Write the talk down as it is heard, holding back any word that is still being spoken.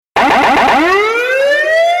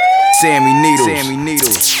Sammy Needlz.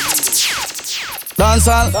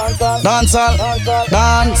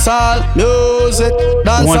 Dancehall music.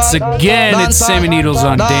 Once again, it's Sammy Needlz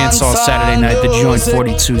on Dancehall Saturday Night,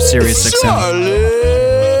 TheJoint42 SiriusXM.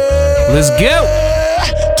 Let's go.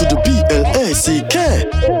 To the BLACK.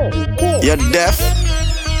 You're deaf.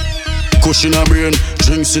 Cushion a brain,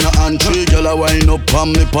 drinks in a hand. Three gyal a wine up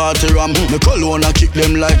on me party ram. Me cologne a kick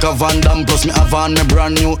them like a Van Damme. Plus me have on me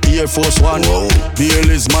brand new Air Force One.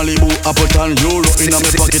 Baileys, Malibu, Appleton, Euro inna me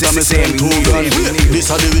pocket and me spend $2,000.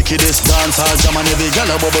 This a the wickedest dancehall jam and every gyal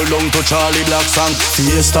a bubble down to Charly Black song.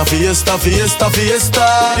 Fiesta, fiesta, fiesta,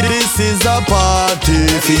 fiesta. This is a party.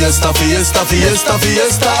 Fiesta, fiesta, fiesta,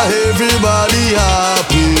 fiesta. Everybody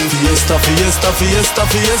happy. Fiesta, fiesta, fiesta,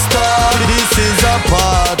 fiesta. This is a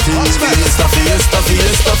party. Fiesta, fiesta,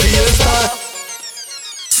 fiesta, fiesta.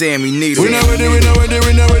 Sammy Needlz. We not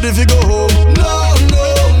ready fi go home. No.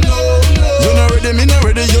 You not ready, me not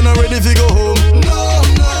ready, you not ready fi go home. No.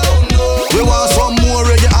 We want some more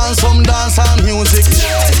reggae and some dance and music.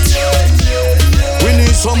 We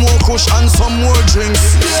need some more kush and some more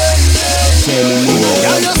drinks.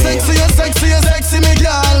 Girl, you're sexy, me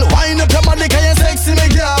girl. Wind up your body, 'cause you're sexy, me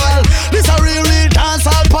girl. This a real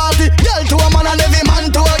dancehall party. Girl to a man and every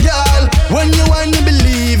man to a girl. When you want me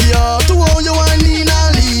believe ya, to all you want me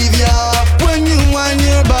not leave ya. When you want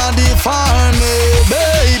your body for me,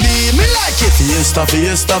 baby, me like it. Fiesta,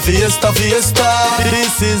 fiesta, fiesta, fiesta.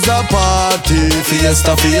 This is a party.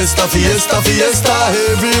 Fiesta, fiesta, fiesta, fiesta.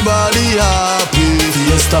 Everybody happy.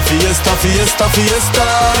 Fiesta, fiesta, fiesta, fiesta.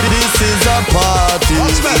 This is a party.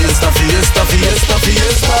 Fiesta, fiesta, fiesta,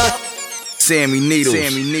 fiesta. Sammy Needlz.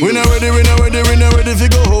 We not ready fi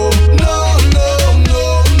go home. No.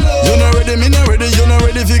 You not ready, me not ready, you not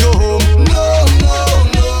ready fi go home. No.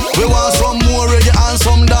 We want some more reggae and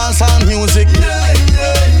some dance and music.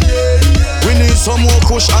 We need some more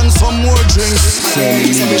kush and some more drinks.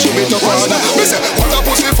 Me say, what a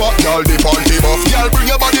pussy fuck, girl, the panty buff. Girl, bring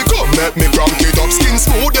your body, come, make me crank it up. Skin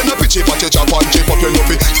smooth, then a pitchy patchy chop and chip up. You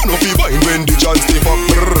know fi bind when the John stiff up.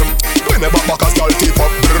 When a back as girl tip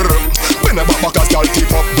up. When a back as girl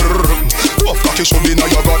tip up. Tough cocky should be now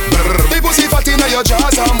your gut. The pussy fat inna your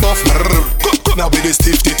jaws and buff. Come here with the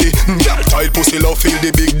stiff titty. Girl, tight pussy love, feel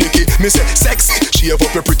the big dicky. Me say, sexy, shave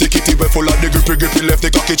up your pretty kitty. We full of the grippy, left the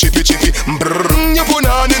cocky chippy. You put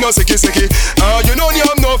on in a sicky. You know you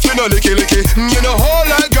have nothing no licky. You know whole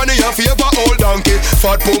like granny, you favor old donkey.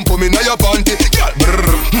 Fat pump in your panty. Girl,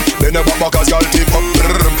 then a back as girl tip up.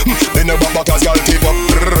 Then a back as girl tip up.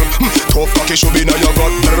 Tough cocky should be now your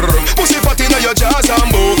gut. Pussy fat inna your jaws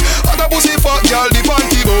and move. Other pussy fat girl the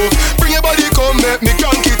panty move. Bring your body come make me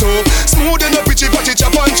crank it up. Smooth and a pitchy patchy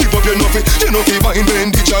chop and chip up. You know fi mind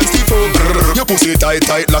when the chance stiff up. Your pussy tight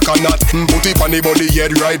like a knot. Put it on the body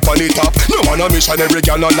head right on the top. No man a mission every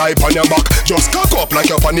girl no lie on your back. Just cock up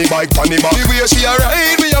like a funny bike on the back. The way she a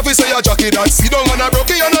ride me have to say a jockey that. Sit down and a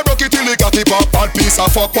broke it till the cocky pop. Bad piece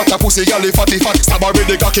of fuck what a pussy girl the fatty fat. Stab her with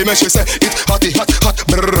the cocky make she say it hot.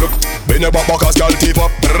 Bend your back as girl tip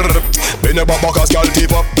up. Bend your back as girl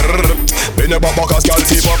tip up. Bend your back as girl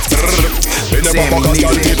tip up. Bend your back as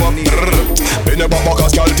girl tip up. Bend your back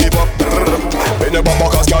as girl tip up. Bend your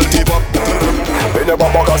back as girl tip up. Bend your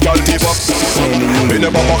back as girl tip up. Bend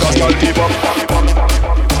your back as girl tip up.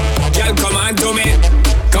 Girl, come on to me.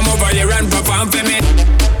 Come over here and perform for me.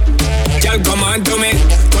 Girl, come on to me.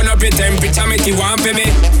 Turn up your temperature, make you warm for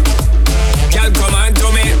me. Girl, come on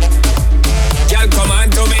to me. Girl, come on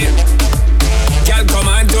to me. Girl, come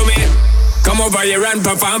on to me. Come over here and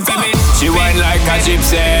perform for me. She whine like a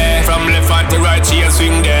gypsy. From left hand to right, she a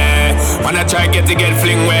swing there. Wanna try get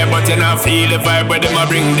fling where, but you not feel the vibe where them a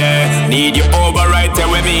bring there. Need you over right there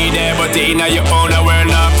with me there, but inna your own world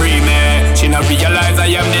not free me. She not realize I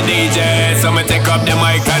am the DJ, so me take up the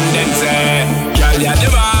mic and then say, girl, yeah, the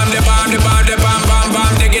bomb,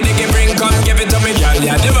 diggy, bring, come give it to me. Girl,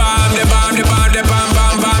 yeah, the bomb, diggy,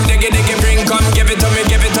 bring, come give it to me,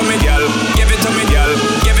 girl. Give it to me, girl.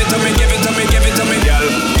 Give it to me, girl.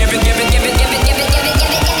 Give it.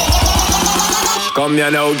 Come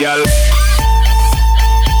here now, girl.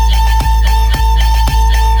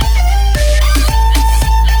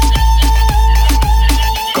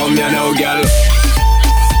 Come here now, girl.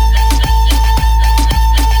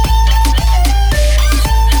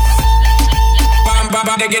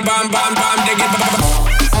 Bam, dig it, bam, dig it, bam.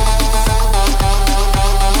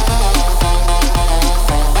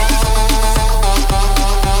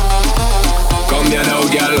 Come here now,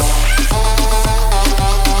 girl.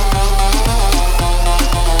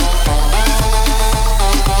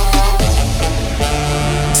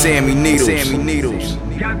 Sammy Needlz.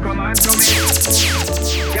 Girl, come on to me.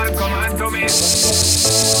 Girl, come on to me. Girl,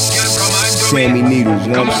 Sammy Needlz,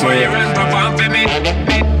 you know what I'm saying? Gyal, come on to me.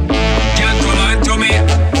 Gyal, come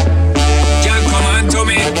on to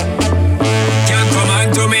me. Gyal, come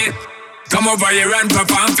on to me. Come over here and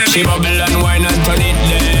perform for me. She bubble and wine and turn it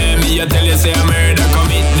there. Me a tell you say I'm murder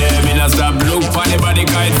commit there. Me not stop look for the body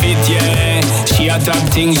can't fit, yeah. She a top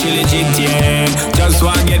thing, she legit, yeah. Just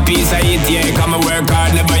want get piece of it, yeah. Come and work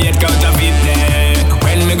hard, never yet counterfeit there.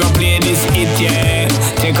 When me go play this hit, yeah.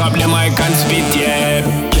 Take up the mic and spit, yeah.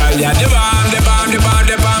 Gyal, yeah, the bomb, the bomb, the bomb,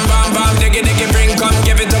 the bomb, bomb, bomb. Diggy, diggy, bring, come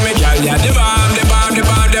give it to me. Gyal, yeah, the bomb, the bomb, the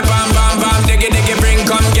bomb, the bomb, bomb, bomb. Diggy, diggy, bring,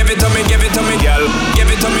 come give it to me, gyal. Give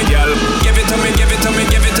it to me, gyal. Give it to me, give it to me,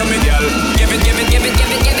 give it to me, gyal. Give it, give it, give it,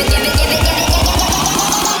 give it, give it, give it, give it, give it.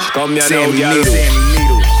 Come here now, gyal.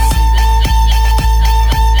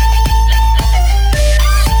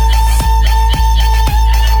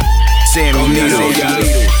 Sammy Needlz.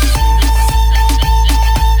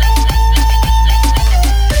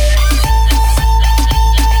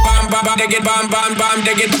 Bam bam dig it, bam bam bam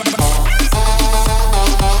dig it.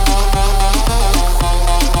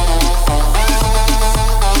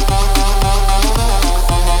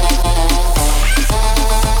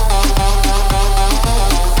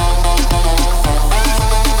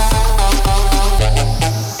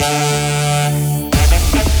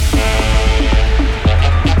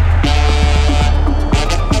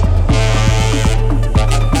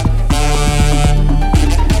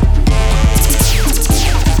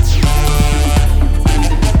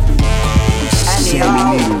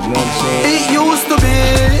 It used to be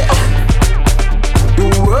the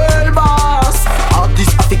world boss.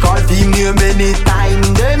 Artist have to call female many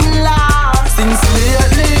times them last. Since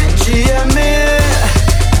lately, she and me.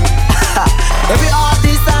 Every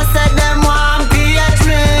artist I said them want PH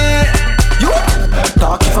me. You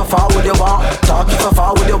talk if I fall with the war. Talk if I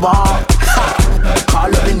fall with the war.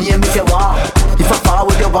 Call up the name if you want. If I fall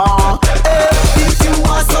with the war. If you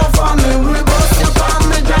want some from me, we bust your from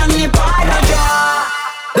me granny by the jar.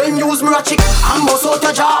 Then use me a chick and bust out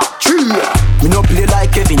your jaw. True. Me no play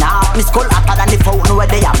like Kevin Hart. Me skull hotter than the fountain where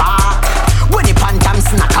they are back. When the phantom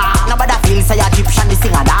snack out, nobody feels say Egyptian they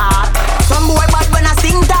sing a that. Some boy bad when I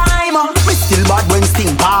sing time. Me still bad when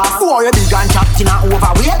sting pass. Who you big and chopped in a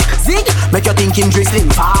overweight? Zig, make you think him drizzling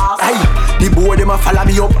fast. Hey, the boy them a follow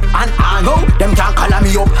me up, and I know them can't call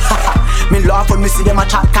me up. Me laugh when me see them a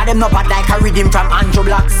chat, cause them no bad like a rhythm from Andrew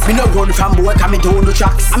Blacks. Me no run from boy, cause me don't do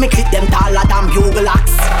tracks. And me clip them taller than bugle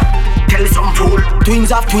axe. Tell some fool,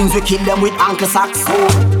 twins of twins, we kill them with ankle sacks. So,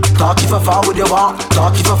 talk if I fall with the war,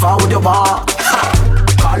 talk if I fall with the war.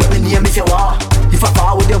 Call up the name if you want, if I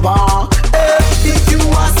fall with the war. If you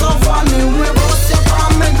want some from me, we bust you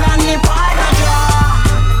from me granny by the jar.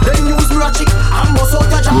 Then use me a chick and bust out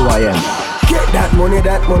the jar. Who I am? Get that money,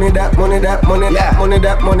 that money, that money, that money, that money,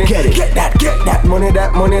 that money. Get it. Get that money,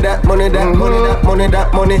 that money, that money, that money, that money,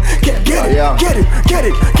 that money. Get it, get it, get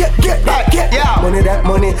it, get that money, that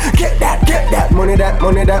money. Get that money, that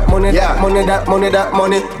money, that money, that money, that money, that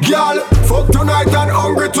money. Gyal, fuck tonight and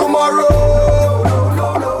hungry tomorrow.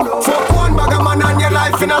 Fuck one bag of man and your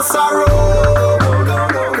life in a sorrow.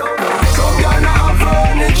 Some gyal not have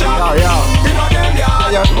furniture. You know them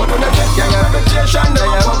gyal, but when they get your reputation, they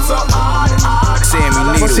work so hard. Sammy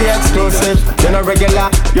Needlz. Pussy exclusive, you're not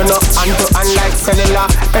regular. You're not hand-to-hand like cellular.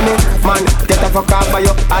 Any man get a fuck off by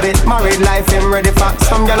you. Had it married life, him ready for.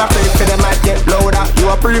 Some gyal a pray for them might get louder.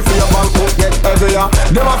 You a pray for your bank book get heavier.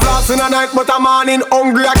 Them a floss in a night, but a morning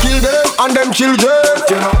hungry I kill them and them children.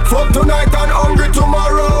 You know, fuck tonight and hungry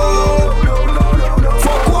tomorrow.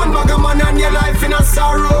 Fuck one bag of man and your life in a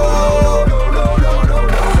sorrow.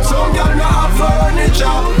 Some gyal not have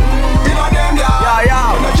furniture. You know them gyal.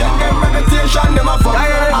 You know check them meditation, them a fuck.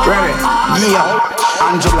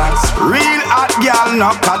 Angela's real hot girl, no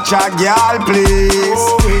catch a girl, please.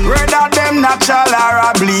 Rather them natural or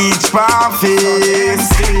a bleach pan face.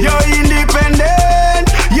 You're independent,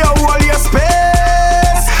 you hold your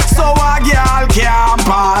space. So a girl can't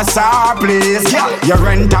pass our place. Your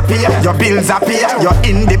rent a pay, your bills a pay. You're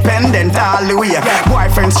independent all the way.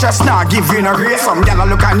 Boyfriend stress now give you no grace. Some girl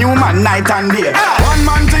look a new man night and day. One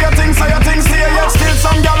man to your things, so your things stay. Yet still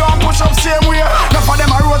some girl won't push up same way. Enough of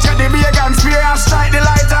them a roach get the big and spear and strike the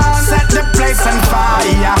light and set the place on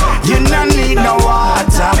fire. You no need no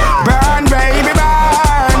water. Burn baby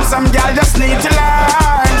burn. Some girl just need to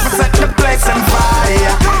learn to set the place on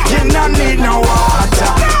fire. You no need no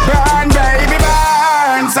water. Burn baby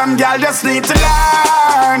burn. Some girl just need to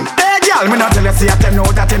learn. Hey girl, me not tell you see I tell know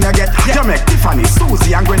that you no get. You make Tiffany,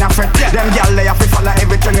 Susie and Gwen and Fred. Them girl they have to follow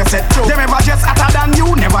everything you said. Them ever just hotter than you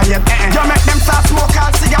never yet. You make them start smoke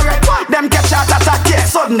all cigarette. Them catch heart attack yeah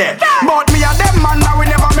suddenly. But me and them man now we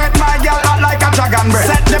never met my girl act like a dragon breath.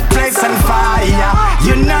 Set the place on fire.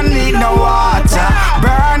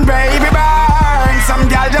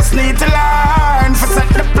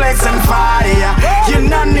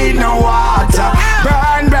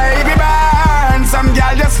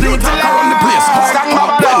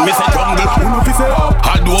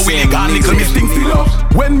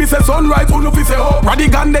 When me say sunrise, who no fi say up?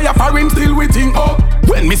 Radigan they a foreign still waiting up.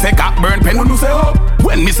 When me say cock burn pen, who no say up?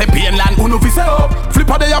 When me say pain land, who no fi say up?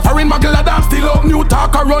 Flipper they a foreign muggle a dance still up. New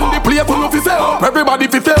talk around the place, who no fi say up? Everybody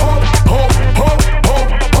fi say up, up, up,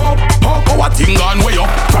 up, up, up. Our thing gone way up.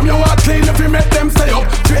 From your heart clean if you make them stay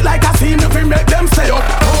up. Straight like a scene if you make them stay up.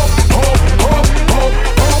 Up, up, up, up,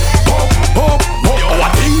 up, up, up. Our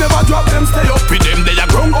thing never drop them stay up. With them they a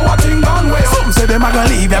ground, our thing gone way up. Some say them a gonna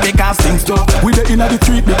leave ya because things tough. We dey inna the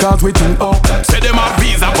street because we think up. Say them a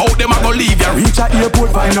visa out, them a gonna leave ya. Reach a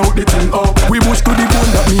airport, find out the thing up. We push to the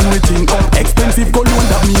bone, that mean we think up. Expensive cologne,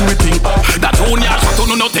 that mean we think up. That only a shot,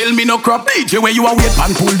 no tell me no crop. DJ where you a wait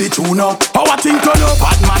and pull the tune up. Our thing turn up,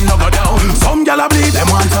 bad man no go down. Some gyal a bleed, them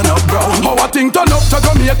want turn up brown. Our thing turn up to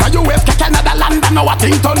Jamaica, US, Canada, London. Our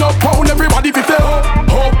thing turn up pound, everybody fi say up,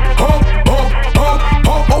 up, up, up, up,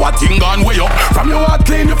 up. Our thing gone way up. From your heart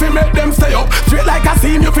clean, you fi make them stay up. Straight like a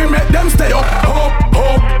scene, you fi make them stay up. Up,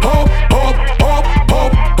 up, up, up, up,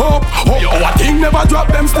 up, up, up. Yo, our thing never drop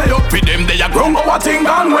them stay up. With them they a ground, our thing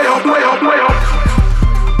gone way up, way up, way up.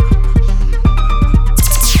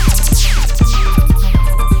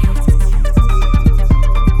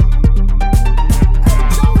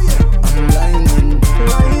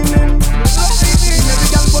 Sammy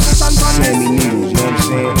Needlz, you know what I'm saying?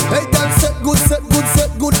 Hey, girl, set good, set good,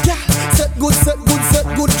 set good, girl. Set good, set good, set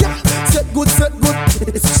good, girl. Set good, set good.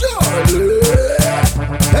 It's Charly.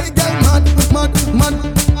 Hey, girl, mad, mad, mad.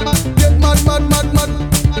 Get mad, mad, mad, mad.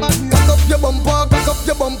 Cock up your bumper, cock up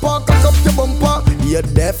your bumper, cock up your bumper. You're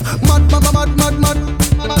deaf. Mad, mad, mad, mad, mad.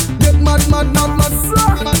 Get mad, mad, mad, mad.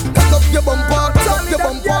 Cock up your bumper, cock up your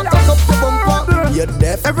bumper, cock up your bumper. You're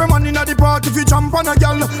deaf. Every man inna the party if you jump on a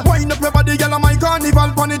gal, wind up your body, gal, my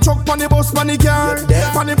carnival, pon the truck, pon the bus, pon the car,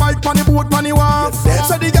 pon the bike, pon the boat, pon the wharf.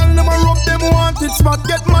 So the gal them a rub them want it spot,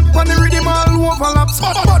 get mad pon the rhythm all overlaps.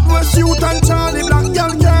 But West Youth and Charly Black,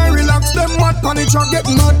 gal can't relax, them mad pon the truck, get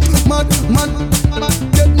mad, mad, mad,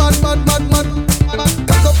 get mad, mad, mad, mad.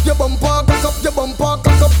 Cock up your bumper, cock up your bumper,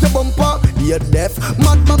 cock up your bumper. You're deaf,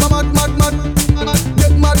 mad, mad, mad, mad, mad.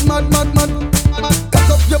 Get mad, mad, mad, mad.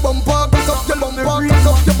 Cock up your bumper, cock up your bumper, cock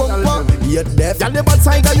up your bumper. You're deaf. Y'all the bad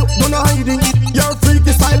side of you, don't know hiding. Your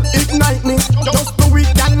freaky style ignite me. Just do it,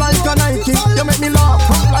 girl, like a Nike. You make me laugh,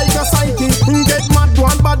 like a psyche. Get mad,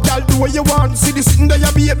 one bad girl, do what you want. See this sitting there,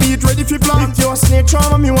 you be a beat, ready for plant. If you're a snake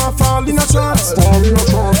charmer, me want fall in a trance. Fall in a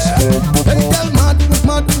trance. Hey, girl, mad,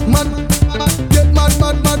 mad, mad. Get mad,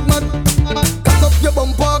 mad, mad, mad. Cock up your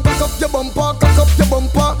bumper, cock up your bumper, cock up your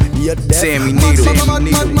bumper. You're deaf. Sammy Needlz, mad, mad,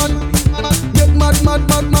 mad, mad. Get mad, mad,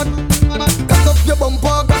 mad, mad. Cock up your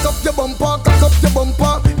bumper, cock up your bumper, cock up your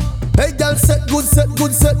bumper. Hey, girl, set good, set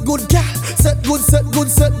good, set good, girl. Set good, set good,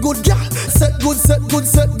 set good, girl. Set good, set good,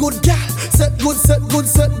 set good, girl. Set good, set good,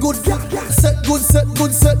 set good, girl. Set good, set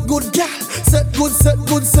good, set good, girl. Set good, set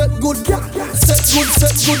good, set good, girl. Set good,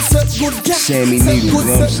 set good, set good, girl. Sammy Needlz, you know what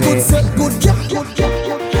I'm saying? Set good, girl.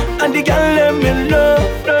 And the girl them we love,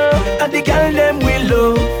 and the girl them we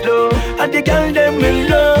love, and the girl them we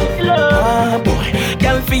love. Ah boy,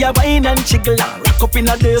 girl for your wine and jiggle and rock up in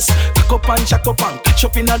a this, cock up and jack up and catch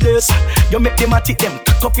up in a this. You make them at it them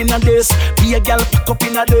cock up in a this, be a girl pack up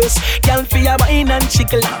in a this. Girl for your wine and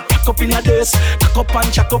jiggle and rock up in a this, cock up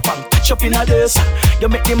and jack up and catch up in a this. You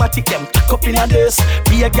make them at it them cock up in a this,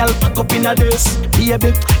 be a girl pack up in a this.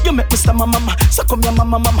 Baby, you make me stand my mama, so come your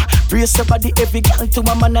mama, brace your body every girl to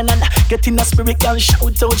a man. Get in a spirit, girl,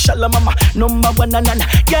 shout out, shalom, mama. Number one,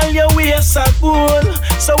 girl, your waist are cool,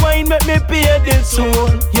 so wine make me pay the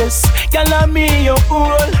toll. Yes, girl, I'm me your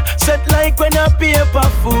fool, set like when a paper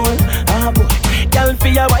fool. Ah boy, girl, for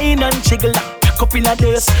your wine and jiggle, cock up in a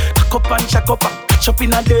this, cock up and jack up and catch up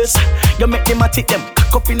in a this. You make them at it, them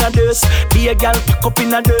cock up in a this, be a girl, cock up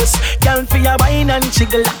in a this. Girl, for your wine and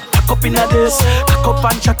jiggle, cock up in a this, cock up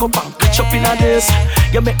and jack up and catch up in a this.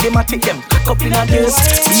 You make them a take them cock up in a this.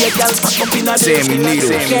 Be a girl cock up in a this. Sammy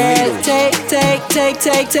Needlz.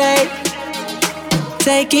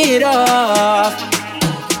 Take it off,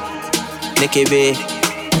 Nicky B.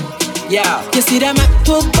 Yeah. You see them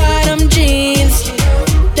apple bottom jeans,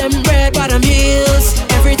 them red bottom heels.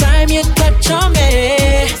 Every time you touch on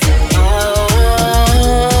me,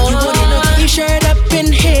 you put in a t-shirt up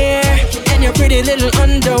in here and your pretty little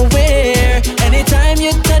underwear. Anytime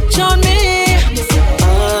you touch on me,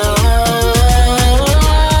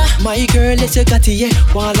 my girl, it's a got yeah.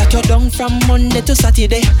 Wanna lock you down from Monday to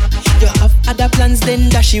Saturday. You have other plans, then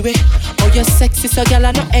dash away. Oh, you're sexy, so girl,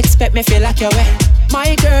 I don't expect me feel like your way.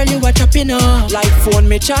 My girl, you are chopping up. Like phone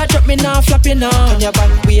me charge up, me now flapping up. On your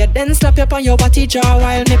back, we then slap you on your body jaw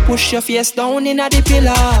while me push your face down in the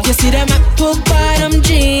pillow. You see them apple bottom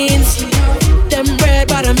jeans, them red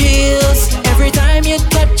bottom heels. every time you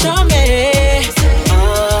touch on me.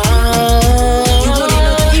 You put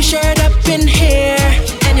in your shirt up in here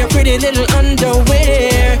and your pretty little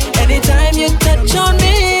underwear. Anytime you touch on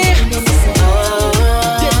me.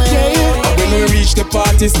 When we reach the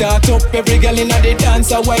party start up, every girl in the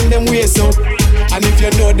dance I wind them waist up. And if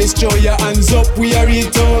you know this, throw your hands up. We are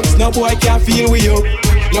real thugs, no boy can't feel we up.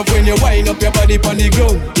 Love when you wind up your body pon the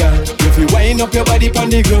ground, yeah. If you wind up your body pon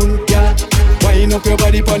the ground, yeah. Wind up your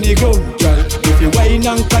body pon the ground, yeah. If you wind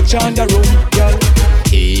and catch on the room, yeah.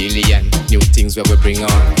 Alien, new things where we bring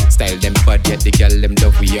on. Style them bad, yet the girl them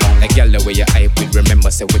love we are. Like girl the way you hype, we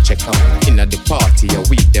remember say we check on. Inna the party, yeah,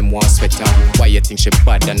 we them want sweat on. Why you think she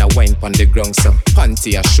bad and I wine pon the ground, so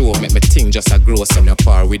panty a show, make me think just a grow. So no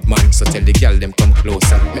par with man, so tell the girl them come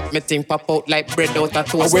closer. Make me think pop out like bread out a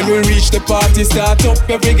toaster. When we reach the party start up,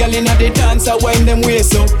 every girl inna the dance I wind them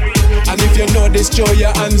waist up. And if you know this, throw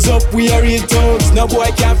your hands up. We are real thugs, no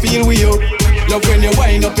boy can't feel we up. Love when you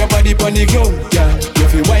wind up your body pon the ground, yeah.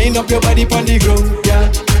 If you wind up your body pon the ground, yeah.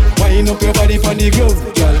 Wind up your body pon the ground,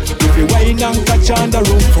 yeah. If you wind and catch on the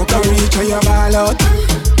room, fuck a reach or you ball out.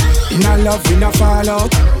 In a love, in a fall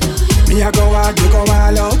out. Me a go hard, you go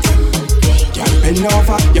all out. Girl bend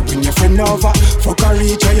over, you bring your friend over. Fuck a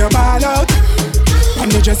reach or you ball out.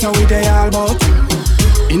 And you just how we they all about.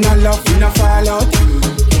 In a love, in a fall out.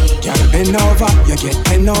 Girl bend over, you get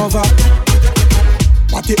bend over.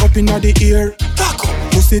 Party up inna the ear.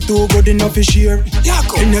 Pussy too good enough to share.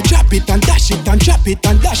 Then you drop it and dash it and drop it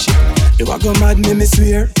and dash it. You a go mad me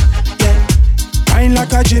swear. Yeah. Fine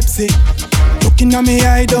like a gypsy. Looking at me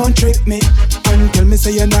eye don't trick me. And tell me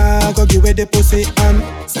say you nah go give away the pussy. And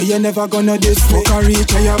say you never gonna diss me. Fuck a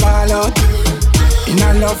reach or you ball out.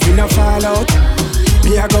 Inna love inna fall out.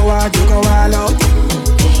 Me a go hard you go all out.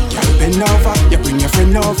 Girl bend over, you bring your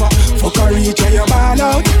friend over. Fuck a reach or you ball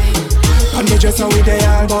out. And you just how we they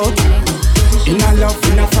all about. In a love,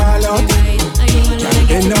 in a fall out. Girl,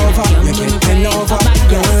 bend over, you get bend over,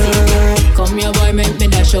 girl. Come your boy, make me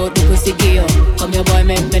dash out the pussy gear. Come your boy,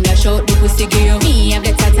 make me dash out the pussy gear. Me have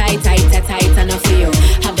the tight, and I feel.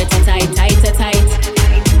 Have the tight.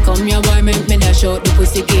 Come your boy, make me dash out the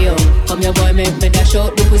pussy gear. Come your boy, make me dash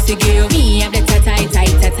out the pussy gear. Me have the tight,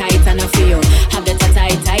 and I feel. Have the tight.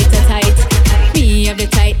 Me have the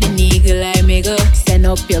tight, the niggle I make up. Send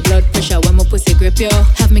up your blood pressure when my pussy grip you.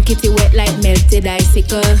 Have me kitty wet like melted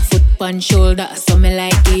icicle. Foot on shoulder, so me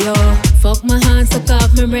like yo. Fuck my hand, suck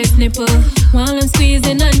off my breast nipple. While I'm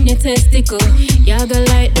squeezing on your testicle. Y'all gonna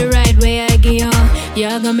like the right way I give you.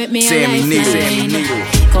 Y'all gonna make me a lifeline.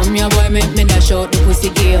 Come your boy, make me dash out the pussy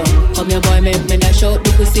gear. Come your boy, make me dash out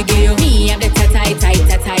the pussy gear. Me have the tight,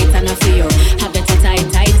 and I feel. Have the tight.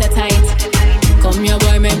 Come your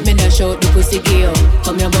boy, make me dash out the pussy gear.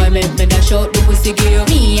 Come your boy, make me dash out the pussy gear.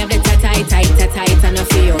 Me have the tight, and I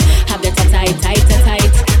feel. Have the tight.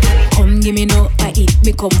 Come give me no, I eat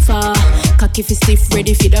me come far. Cocky fi stiff,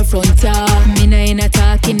 ready for the front yard. Me nah in a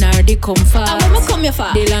talking or the comfort. And when me come here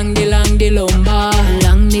far, the lumbar.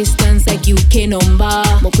 Long distance like UK number.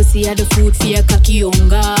 My pussy had the food for your cocky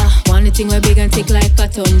hunger. One thing we big and thick like a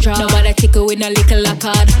tundra. Nobody tickle with a little like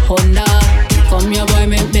a Honda. Come your boy,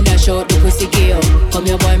 make me dash out the pussy gear. Come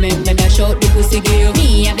your boy, make me dash out the pussy gear.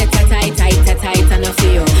 Me have the tight, and I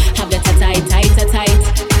feel. Have the tight.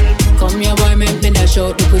 Come your boy, make me dash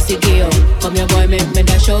out the pussy gear. Come your boy, make me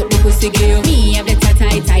dash out the pussy gear. Me have the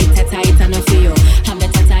tight, and I feel. Have the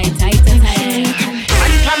tight.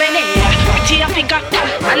 What you pick up?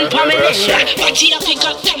 And Pamela, what you pick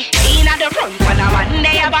up? In at the front, when I'm on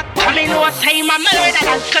there back, coming no say my murder.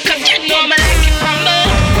 Cause you know me like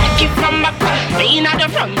it from back. In at the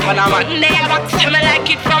front, when I'm on there back, say me like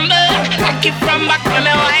it from back. When me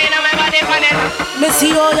wine and my body on it. Me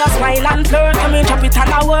see all your smile and flirt, come and chop it and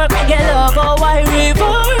I work. You love how I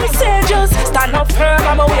reverse it, just stand up firm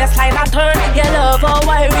on my waistline and turn. You love how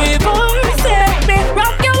I reverse it, me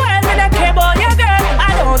rock your world when I care about your girl.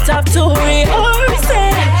 I don't have to rehearse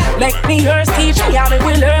it. Make me yours, teach me how me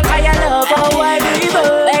will learn. Cause you love how I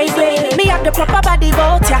reverse it. Me have the proper body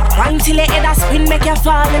bout ya. Wine till your head a spin, make you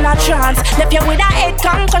fall in a trance. Left you with a head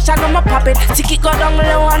concussion on my poppet. Tick it go down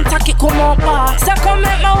low and tack it come up back. So come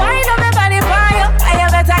make me wine on my body fire. I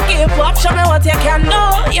better keep up, show me what you can do.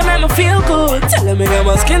 You make me feel good. Telling me that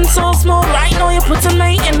my skin so smooth. Right now you putting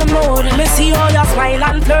me in the mood. Me see all your smile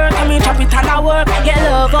and flirt. Come and chop it and I work. You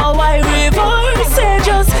love how I reverse it.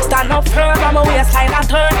 Just stand up firm on my waistline and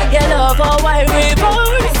turn. You love how I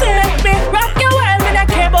reverse it. Let me rock your world when I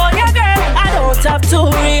care about your girl. I don't have to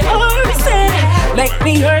rehearse it. Make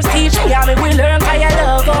me yours, teach me how me will learn. Cause you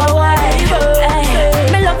love how I reverse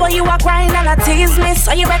it. Me love how you a grind and wanna tease me,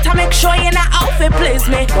 so you better make sure you're not outfit please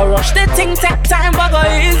me. Don't rush the thing, take time, but go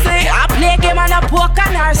easy. I play game and a poker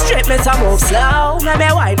and I strip me to move slow. Let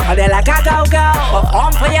me wine for you like a go-go.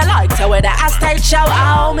 Perform for your like, so with the style show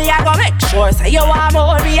out. Me, I go make sure, say you want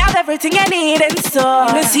more. We have everything you need in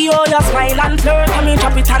store. Me see all your smile and flirt. I mean,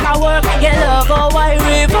 drop it and I work. Your love, oh, why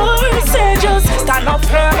reverse it? Just stand up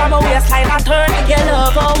firm, I'm a waistline and turn. Your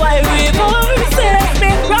love, oh, why reverse it? Me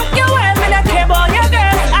rock your world, me not care about your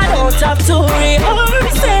girl. I don't have to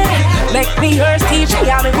rehearse it. Make me yours, teach me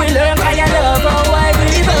how me will learn. Cause your love, oh, why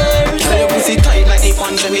reverse it? Tell your pussy tight like the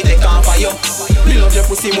pants when me take off of you. Me love your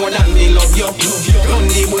pussy more than me love you. Run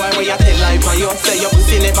the boy where you tell life for you. Say your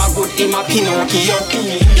pussy never good in my Pinocchio.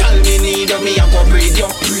 Girl me need you, me a go breed you.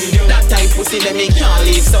 That type pussy let me can't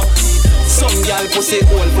leave so. Some girl pussy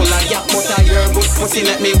all full of yak, but a your good pussy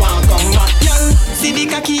let me want come back. Girl, see the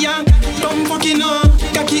cocky ya, don't fucking know.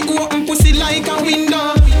 Cocky open pussy like a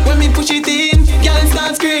window. When me push it in, girl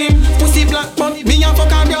start scream. Pussy black but me a fuck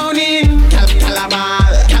a brown in.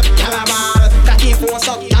 Calabal, calabal. Cocky force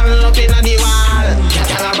up, girl up inna the wall.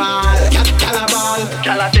 Calabal, calabal.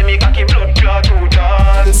 Girl a say me cocky blood clot too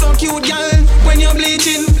tall. So cute girl, when you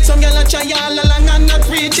bleaching. Some girl a try all along and not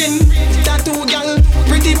preaching. Tattoo girl,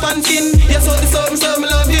 pretty pan skin. You saw the some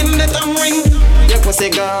loving that I'm ring. Your pussy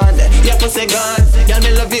good, your pussy good. Girl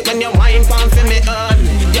me love it when you wine pan for me on.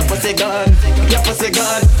 Your pussy good, your pussy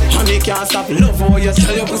good. Honey can't stop love how you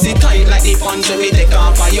tell your pussy tight like the punch when me take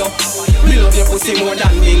off of you. Me love your pussy more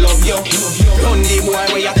than me love you. Run the boy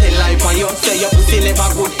where you tell life for you. Say your pussy never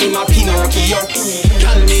good in my Pinocchio.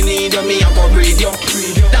 Girl me need you, me a go breed you.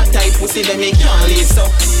 That type pussy that me can't leave so.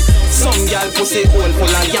 Some girl pussy all full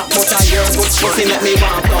of yak, but a your good pussy let me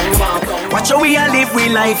walk down. Watch how we a live we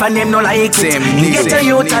life and them no like it. Get a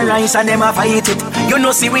youth a rise and them a fight it. You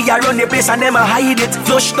know see we a run the place and them a hide it.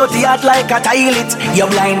 Flush dirty heart like a toilet. You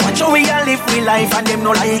blind. Watch how we a live we life and them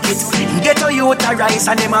no like it. Get a youth a rise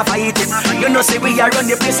and them a fight it. You know see we a run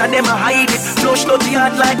the place and them a hide it. Flush dirty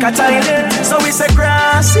heart like a toilet. So we say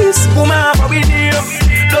grasses, come off how we live.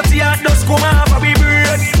 Dirty heart dust come off how we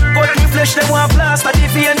breathe. Cut the flesh, them want plaster the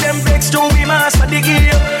vein, them vex to we master the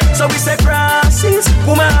game. So we say crosses,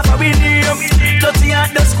 come off how we name. Dirty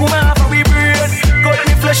heart dust come off how we breathe. Cut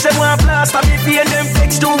the flesh, them want plaster the vein, them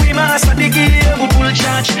vex to we master the game. We pull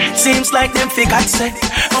charge, seems like them figure say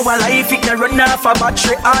our life it can run off a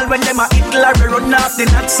battery. All when them a Hitler run off the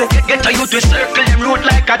Nazi. Get a youth to circle them road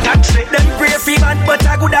like a taxi. Them pray for bad but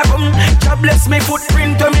I could have come. God bless me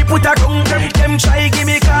footprint when me put a gun. Them try give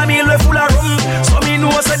me Camille full of rum. So me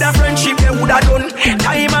know say the friendship they woulda done.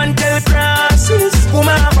 Time and tell crosses, come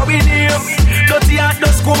off how we name. Dirty heart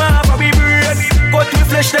dust come off how we breathe. Cut we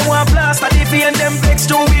flesh them want plaster the vein, them vex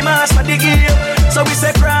to we master the game. So we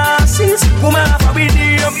say crosses, come off how we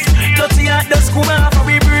name. Dirty heart dust come off how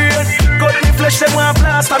we breathe. Cut we flesh them want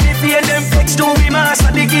plaster the vein, them vex to we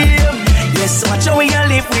master the game. Yes, watch how we a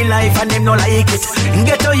live we life and them no like it.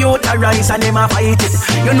 Get a youth a rise and them a fight it.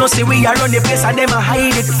 You know see we a run the place and them a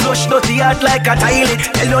hide it. Flush dirty heart like a toilet.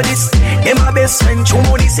 Tell you this, them a best friend through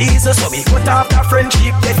money season. So me cut off the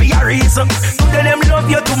friendship, they be a reason. Today them love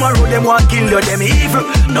you, tomorrow them want kill you, them evil.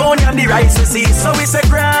 No one have the right to see. So we say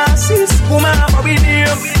grasses, come off how we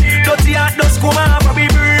name. Dirty heart dust come off how we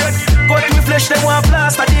breathe. Cut we flesh them want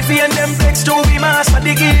plaster the vein, them vex to we master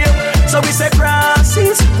the game. So we say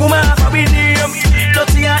crosses, come off how we name.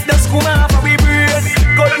 Dirty heart dust come off how we breathe.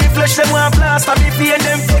 Cut we flesh them want plaster the vein,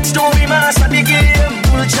 them vex to we master the game.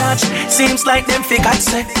 Full charge, seems like them figure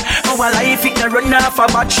say our life it can run off a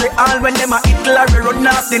battery. All when them a Hitler run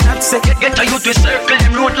off the Nazi. Get a youth to circle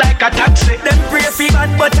them road like a taxi. Them pray for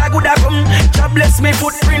bad but I could have come. God bless me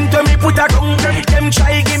footprint when me put a gun. Them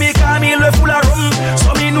try give me Camille full of rum.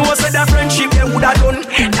 So me know say the friendship they woulda done.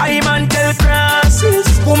 Time and tell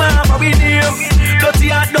crosses, come off how we name.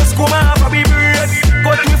 Dirty heart dust come off how we breathe.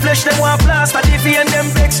 Cut we flesh them want plaster the vein, them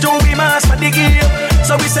vex to we master the game.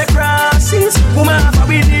 So we say crosses, come off how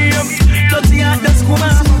we name. Dirty heart dust come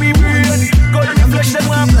off how we breathe. Cut we flesh them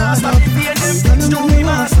want plaster the vein, them vex to we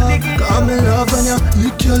master the game. Come in love when you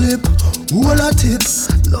lick your lip, hold a tip.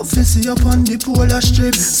 Love to see up on the polar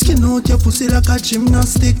strip. Skin out your pussy like a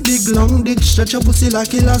gymnastic. Big long dick, stretch your pussy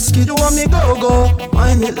like elastic. You want me go,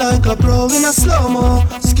 wind it like a pro in a slow-mo.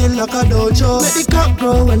 Skin like a dojo. Make the cock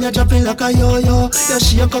grow when you're dropping like a yo-yo. You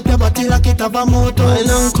shake up your body like it have a motor. Wine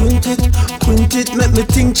and quint it, make me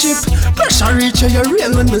think chip. Pressure reach you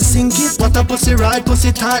real when me sink it. What a pussy ride,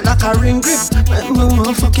 pussy tight like a ring grip. Make me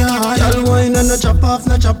want fuck your heart. Y'all wine and no chop off,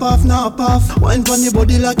 no up off. Wine pon the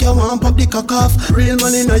body like you want pop the cock off. Real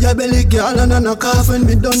money. Now you belly, girl, and I knock off. When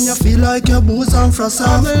me done, you feel like your booze and frost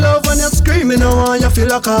off. Me love when you're screaming, I want you feel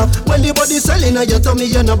like off. When the body selling, you tell me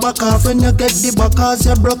you're not back off. When you get the back ass,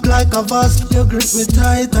 you broke like a vase. You grip me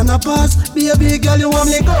tight and I pass. Baby girl, you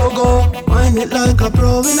want me go. Wind it like a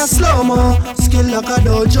pro in a slow-mo. Skill like a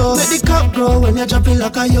dojo. Make the cock grow when you drop it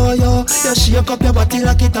like a yo-yo. You shake up your body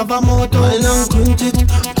like it have a motor. Wine and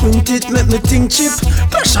quint it, make me think chip.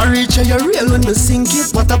 Pressure reach you real when me sink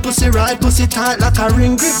it. What a pussy right, pussy tight like a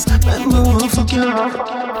ring grip. Make me want fuck you.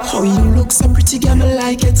 How you look so pretty, girl, me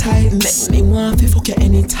like your type. Make me want to fuck you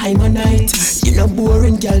any time of night. You no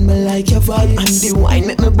boring, girl, me like your vibe. And the wine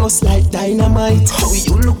make me bust like dynamite. How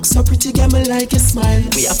you look so pretty, girl, me like your smile.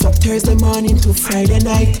 We have fuck Thursday morning to Friday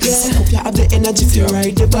night. Yeah, hope you have the energy to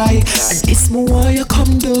ride the bike. And this me want you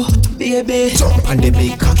come do, baby. Jump on the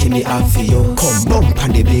big cocky me have for you. Come bump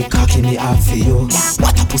on the big cocky me have for you.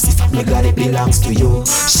 What a pussy fuck me glad it belongs to you.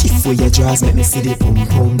 Shift for your drawers, make me see the pum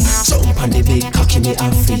pum. Jump on the big cocky me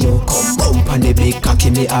have for you. Come bump on the big cocky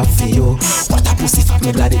me have for you. What a pussy fuck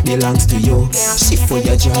me glad it belongs to you. Shift for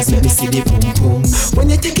your drawers, make me see the pum pum. When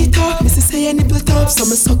you take it off, me say your nipple top. So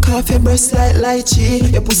me suck off your breast like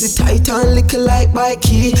lychee. Your pussy tight and little like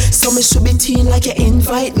bikey. So me should be teen like you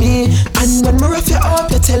invite me. And when me rough you up,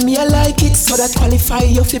 you tell me I like it. So that qualify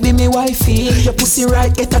you to be me wifey. Your pussy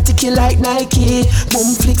right, get a ticky like Nike.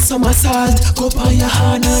 Boom flick some assault, go on your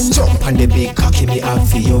hand and jump on the big cocky me have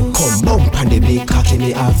for you. Come bump on the big cocky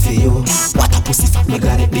me have for you. What a pussy fuck me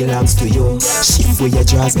glad it belongs to you. Shift for your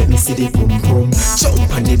drawers, make me see the boom boom.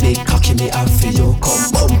 Jump on the big cocky me have for you.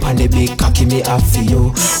 Come bump on the big cocky me have for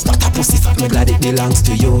you. What a pussy fuck me glad it belongs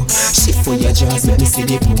to you. Shift for your drawers, make me see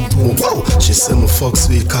the boom boom. Whoa, she said my fuck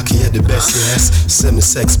sweet cocky at the best, yes. Send me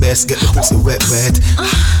sex best, get the pussy wet.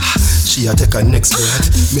 She a take her next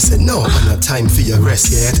breath. Me say no, I'm not time for your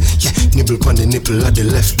rest yet. Yeah, nibble pon the nipple at the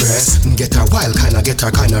left breast. Get her wild, get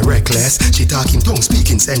her kinda reckless. She talking tongue,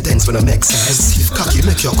 speaking sentence when I make sense. If cocky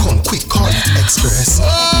make you come quick, call it express.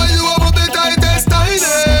 Oh, you have a bit tightest tiny.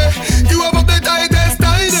 You have a bit tightest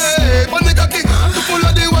tiny. Pon the cocky, you full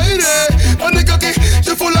of the wine. Pon the cocky,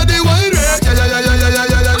 you full of the wine.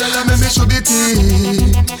 Yeah, me should be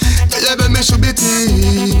teen. Yeah, me should be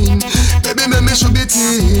teen. Baby, me should be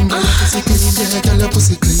teen.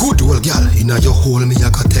 Good old girl, inna your hole me a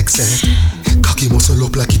got text it. Cocky muscle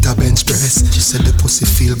up like it a bench press. She said the pussy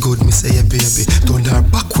feel good, me say yeah baby. Turn her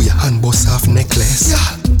back with your hand bust off necklace.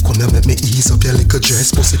 Yeah, come here make me ease up your little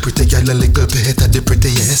dress. Pussy pretty girl a little better the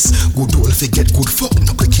prettiest. Good old fi get good fuck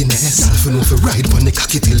no quickiness. Girl fi know fi ride pon the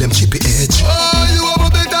cocky till them chippy edge. Oh, you have a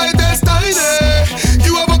bit tightest tiny.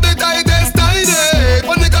 You have a bit tightest tiny.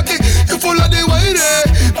 Pon the cocky, you full of the wine.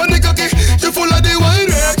 Pon the cocky, you full of the wine.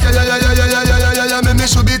 Yeah, me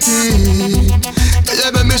should be teen.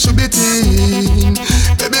 Yeah, me should be teen.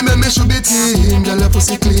 Baby, me should be teen. Girl, your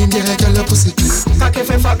pussy clean, yeah, girl, your pussy clean. Cocky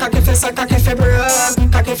fi fuck, cocky fi suck, cocky fi brush.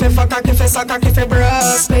 Cocky fi fuck, cocky fi suck, cocky fi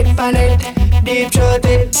brush. Spit pan it, deep throat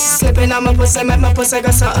it. Slipping on my pussy, make my pussy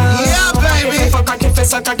go something. Yeah, baby. Cocky fi fuck, cocky fi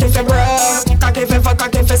suck, cocky fi brush. Cocky fi fuck,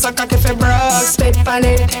 cocky fi suck, cocky fi brush. Spit pan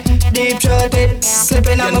it, deep throat it.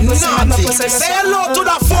 Slipping on my pussy, make my pussy go something. Say hello to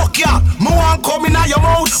that fuck ya. Me want come in your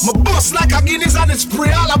mouth. Me bust like a Guinness and it's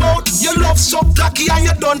spray all about. You love some cocky and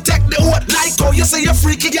you don't take the oath. Like how you say you're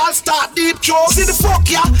freaky, girl, start deep throat. See the fuck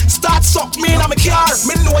ya, start suck me in my car.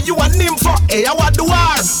 Me know you a nympho, hey, I want the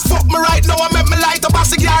war. Fuck me right now, I make me light up a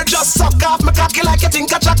cigar. Just suck off me cocky like you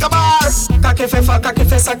think a chocolate. Cocky fi fuck, cocky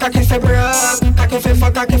fi suck, cocky fi brush. Cocky fi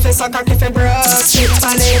fuck, cocky fi suck, cocky fi brush. Spit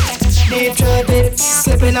pan it, deep throat it.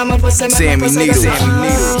 Slipping on my pussy, make my pussy go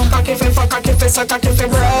something. Cocky fi fuck, cocky fi suck, cocky fi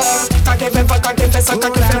brush. Cocky fi fuck, cocky fi suck,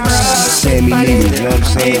 cocky fi brush. Sammy Needlz, you know what I'm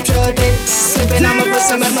saying? Deep throat it. Slipping on my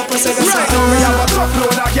pussy, make my pussy go Right now me have a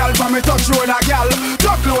truckload of gyal from me touch road a gyal.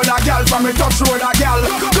 Truckload of gyal from me touch road a gyal.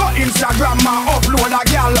 Go Instagram and upload a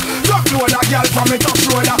gyal. Truckload of gyal from me touch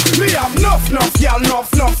road a. Me have enough gyal,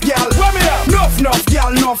 enough gyal. When me have enough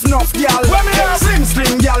gyal, enough gyal. When me have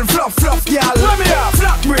slim gyal, fluff gyal. When me have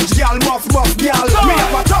flat bridge gyal, buff gyal. Me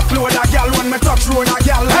have a truckload of gyal when me touch road a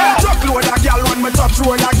gyal. Truckload of gyal when me touch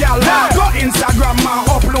road a gyal. Go Instagram and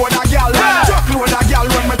upload a gyal. Truckload of gyal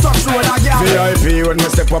when me touch road a gyal. VIP when me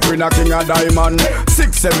step up in a king of diamond.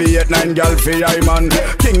 6, 7, 8, 9 gyal fi I man.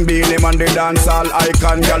 King Beenie Man the dancehall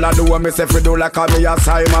icon. Gyal a do what me say fi do like a me a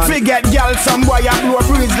Simon. Forget gyal, some boy a blow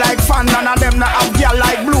breeze like fan. None of them not have gyal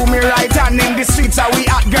like blue me right hand. In the streets are we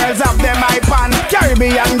hot girls have them iPan.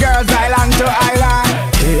 Caribbean girls island to island.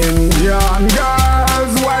 Indian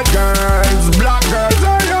girls, white girls, black girls,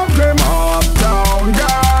 I have them uptown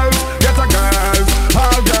girls. Get a girls,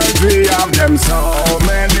 all girls we have them so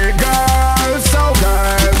many girls, so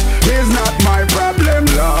girls is not my problem.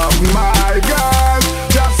 Love my girls,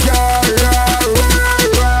 just girls.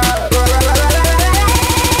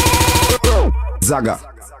 Zaga.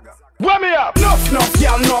 Where me up? Nuff,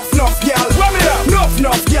 gal, nuff, gal. Where me up?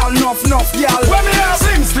 Nuff, gal, nuff, gal. Where me up?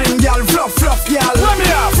 Slim, gal, fluff, gal. Where me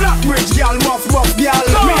up? Flat bridge, gal, muff, gal.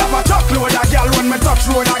 Me have a truckload of gal when me touch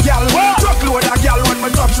road a gal. Truckload of gal when me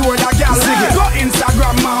touch road a gal. Go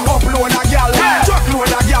Instagram and upload a gal.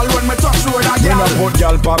 Truckload of gal when me touch road a gal. Me no put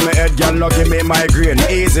gal pa me head, gal no give me migraine.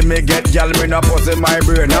 Easy me get gal, me no put in my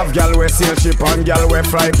brain. Have gal we sail ship and gal we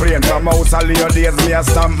fly plane. From house a Leo days me a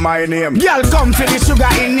stamp my name. Gal come for the sugar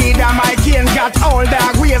in need of my cane. Got all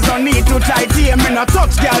dog ways, no need to tight here. Me no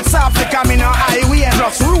touch gal soft because me no highway.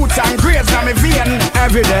 Just roots and grades on me vein.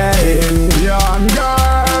 Every day, young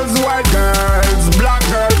girls, white girls, black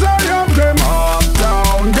girls, all of them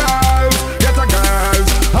uptown girls, ghetto girls,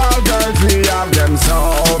 all girls, we have them. So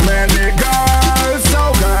many girls,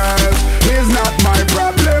 so girls, is not my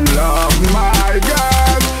problem. Love my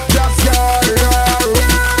girls, just girls.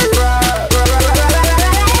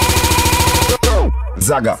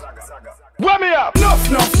 Zaga. Where me up? Nuff,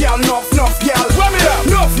 gal, nuff, gal. Where me up?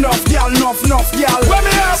 Nuff, gal, nuff, gal. Where me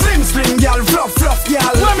up? Slim, gal, fluff,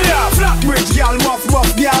 gal. Where me up? Flat bridge, gal, muff,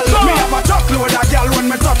 gal. Me have a truckload of gal when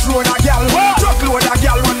me touch road a gal. Truckload of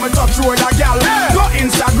gal when me touch road a gal. Go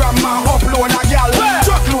Instagram and upload a gal.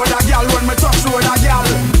 Truckload of gal when me touch road a gal.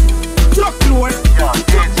 Truckload.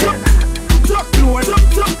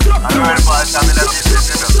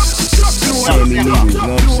 Sammy Needlz,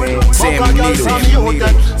 know what I'm saying? Sammy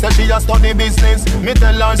Needlz. Say she a study business. Me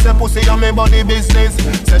tell her say pussy a me body business.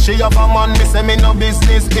 Say she have a man, me say me no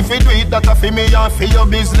business. If you do it, that a fi me and fi your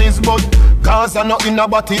business. But cause I not in a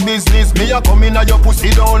body business. Me a come in a your pussy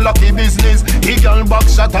down lucky business. He girl back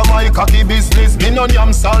shot a my cocky business. Me no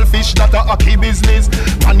yam selfish, that a hockey business.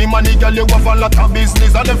 Money girl you have a lot of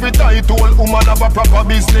business. And every title woman have a proper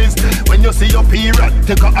business. When you see your period,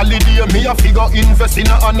 take a holiday. Me a figure invest in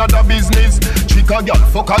another business. Trick a girl,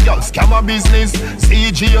 fuck a girl, scam a business.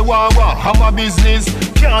 CJ Wawa, hammer business.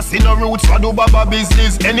 Can't see no roots for do baba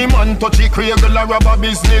business. Any man touch a cradle or rubber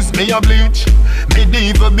business. Me a bleach,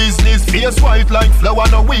 medieval business. Face white like flower,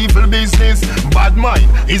 no evil business. Bad mind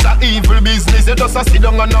is a evil business. You just a sit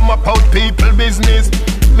down and map out people business.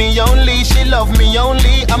 Me only, she love me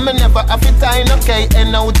only. I'm never have it time, okay.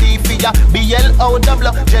 N-O-T for ya.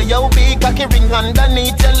 B-L-O-W-J-O-B. Cocky ring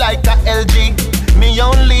underneath you like a LG. Me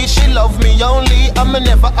only, she love me only. I'm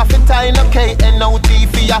never have it time, okay. N-O-T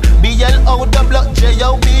for ya.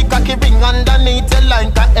 B-L-O-W-J-O-B. Cocky ring underneath you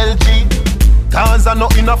like a LG. Cause I know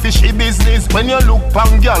in a fishy business. When you look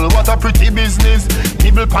pan girl, what a pretty business.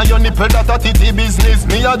 Nibble pan your nipple, that a titty business.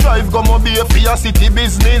 Me a drive, go be a for city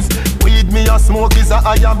business. Weed me a smoke is a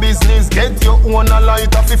higher business. Get your own a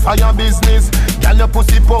light off the fire business. Girl your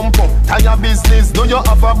pussy pump up, tire business. Do you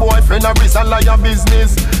have a boyfriend or is a liar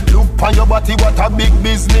business? Look pan your body, what a big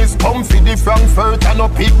business. Come for the Frankfurt and no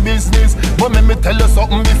pig business. But me tell you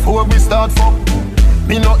something before we start fuck.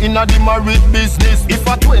 Me no inna the married business. If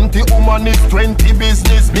a 20 woman is 20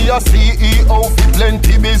 business. Me a CEO for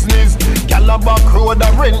plenty business. Gyal a back road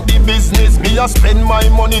a rent the business. Me a spend my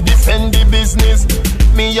money defend the business.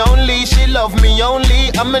 Me only, she love me only.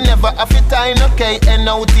 I'm never have it time, okay.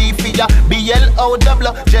 N-O-T for ya.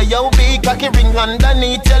 B-L-O-W-J-O-B. Cocky ring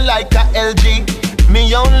underneath you like a LG.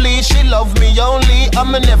 Me only, she love me only.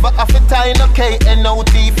 I'm never have it time, okay.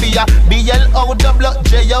 N-O-T for ya.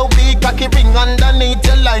 B-L-O-W-J-O-B. Cocky ring underneath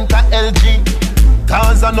you like a LG.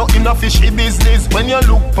 Cause I know in a fishy business. When you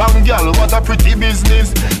look pan girl, what a pretty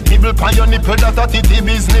business. Nibble pan your nipple, that a titty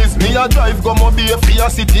business. Me a drive, go be a for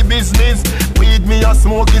city business. Weed me a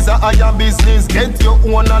smoke is a higher business. Get your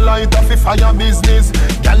own a light off a fire business.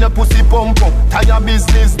 Girl your pussy pump up, tire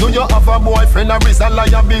business. Do you have a boyfriend or is a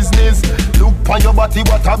liar business? Look pan your body,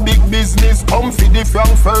 what a big business. Come for the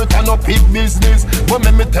Frankfurt and no pig business. But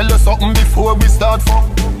me tell you something before we start fuck.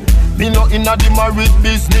 Me no inna the married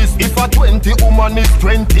business. If a 20 woman is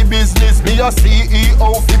 20 business. Me a CEO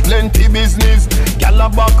for plenty business. Gyal a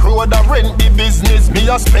back road a rent the business. Me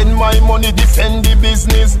a spend my money defend the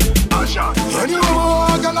business. Anyway,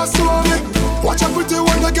 gyal a saw me. Watch a pretty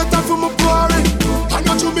one I get her from a party. I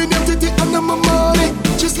got you me empty and I'm a money.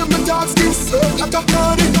 She said my dark skin soft like a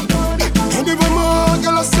party. Anyway,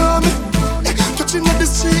 gyal a saw me. Touching at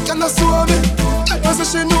this cheek and I saw me. I said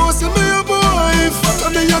she knows me a boy. Fuck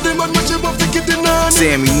me a the man when she buff the kitty nanny.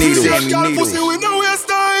 Sammy Needlz, Sammy Needlz. Pussy we no waste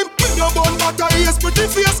time. Me no bun but her ears pretty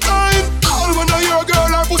face kind. All when I hear a girl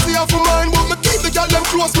her pussy off of mine. But me keep the girl them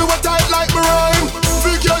close me with tight like me rhyme.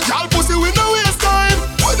 Big girl pussy we no waste time.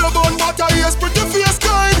 We no bun but her ears pretty face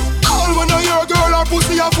kind. All when I hear a girl her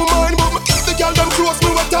pussy off of mine. But me keep the girl them close me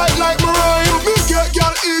with tight like me rhyme. Me get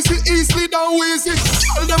girl easy down easy.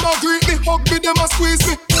 Girl them a greet me, hug me, them a squeeze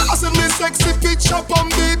me. I said me sexy picture on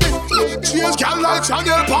baby. Change girl like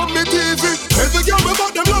Channel on me TV. Every girl me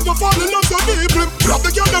but them love to fall in love so deeply. Love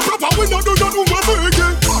the girl them proper, we not do that woman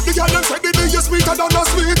virgin. The girl them say the day you sweeter than a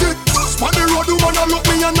sweetie. On the road, woman a look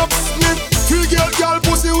me and up me. Free girl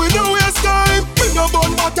pussy with no waste time. Me no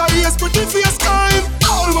bun but I yes pretty face kind.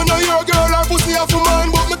 All when I hear girl her pussy off of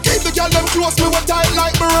mine, but me keep the girl them close me with tight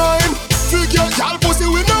like me rhyme. Free girl pussy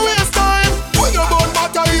with no waste time. We no bun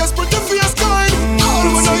but I yes pretty face kind.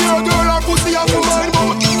 All when I hear girl her pussy off of mine, but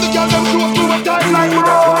me keep the girl them close me with tight like me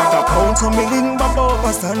rhyme. Count on me ring bump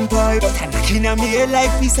a standpipe. And in me head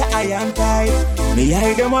like piece of iron pipe. Me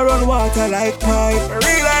eye them a run water like pipe.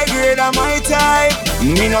 Real high grade of my type.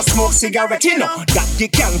 Me no smoke cigarette, you know. That the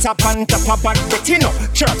cancer pan top of bad breath, you know.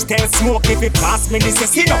 Church tell smoke if it pass me this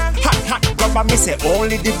is, you know. Hot rubber me say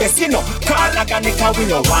only the best, you know. Call organic we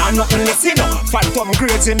no want nothing less, you know. Phantom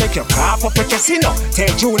grades we make your cough up your chest, you know.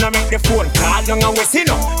 Tell June make the phone call down and west, you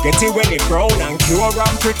know. Get it when it brown and pure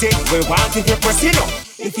and pretty. We want it to press, you know.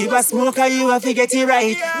 If you a smoker, you have to get it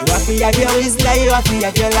right. You have to have your wisdom, you have to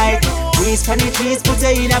have your light. Please, funny, please put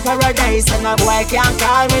you in a paradise. And a boy can't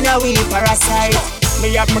call me no weed parasite.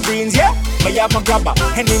 Me have my greens, yeah, me have my grabber.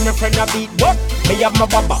 And in my friend a beat, but me have my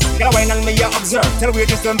baba. Get away and me a observe, tell we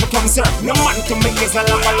just don't become serve. No man to me is a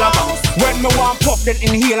lava. When me want puff, then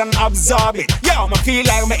inhale and absorb it. Yo, me feel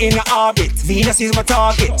like me in a orbit. Venus is my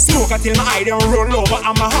target. Smoke until my eye don't roll over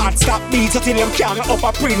and my heart stop beat until them can't up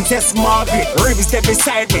a Princess Margaret. Ribs they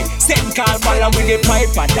beside me, send call ball with the pipe.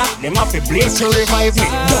 And that them have to blaze to revive me.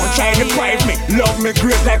 Don't try to deprive me. Love me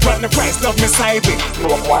great like what the price, love me side me.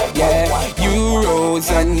 Yeah, euros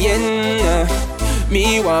and yen,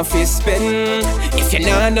 me want fi spend. If you're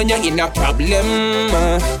not done, you're in a problem.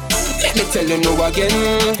 Let me tell you no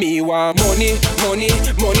again. Me want money.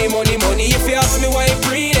 If you ask me why I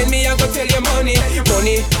breathe, then me I go tell you money.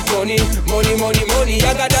 Money.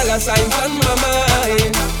 I got dollar signs on my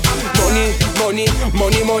mind.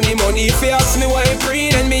 Money. If you ask me why I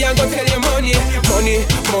breathe, then me I go tell you money. Money.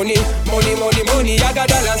 I got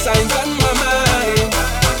dollar signs on my mind.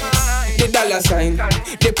 The dollar sign,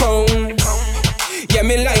 the pound. Yeah,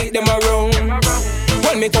 me like them around.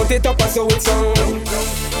 When me count it up, I saw it sound.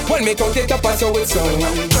 When me count it up, I saw it sound.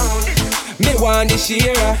 Me want the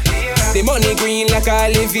share. The money green like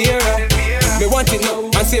Oliveira. Me want it now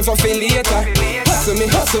and save for later.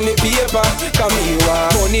 Hustle me paper. Come me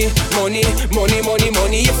want money.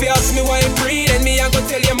 If you ask me why I breathe, then me I go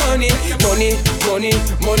tell you money. Money.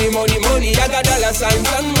 I got dollar signs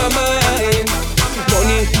on my mind.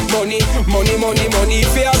 Money.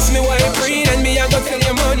 If you ask me why I breathe, then me I go tell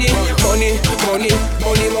you money. Money.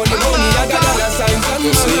 I got dollar signs on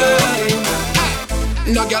my mind.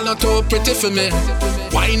 No girl not too pretty for me.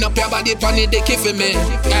 Wind up your body pon the dicky for me.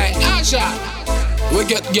 Hey, Asha, we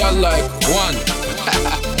get girl like one.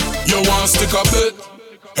 You want stick a bit?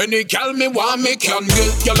 Any girl me want me can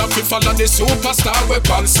get. Girl if you follow the superstar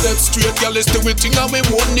weapon step. Straight girl is do it thing and we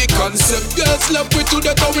want the concept. Girls love we to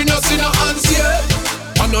the top we not in our hands yet.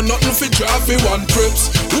 I know nothing fi drive fi one trips.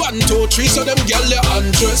 1, 2, 3 so them girl they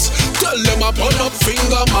undress. Tell them up on up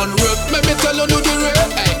finger man rep. Let me tell you no the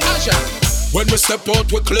rep. Hey, Asha. When we step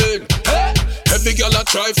out, we clean. Hey. Every girl I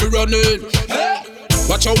try to run in. Hey.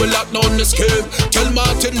 Watch how we lock down the scheme. Tell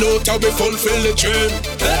Martin Luther we fulfill the dream.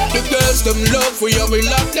 Hey. The girls them love we and we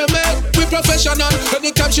lock them in. We professional.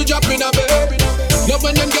 Anytime she drop in a bed. Now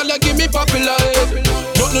when them girl give me popular head.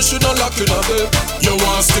 Nothing she not lock in a bed. You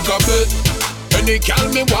want stick a bit? Any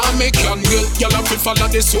girl me want me can get. Girl if you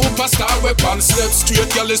follow the superstar weapon step.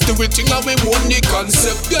 Straight girl is do it thing and we want the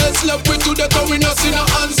concept. Girls love we to the top we not in our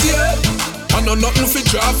hands yet. I know nothing fi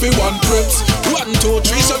draw fi one trips. 1, 2,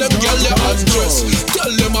 3 so them girl they undress.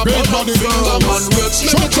 Tell them about my finger man reps.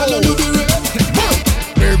 Let me tell you the rep.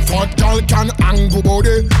 Big fat girl can angle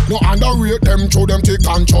body. No underrate them, show them thick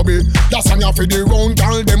and chubby. That's on your for the round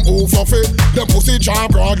girl, them over fit. Them pussy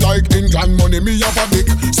jaw broad like England money. Me have a big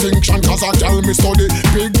distinction cause a girl me study.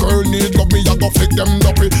 Big girl need love me, I go flick them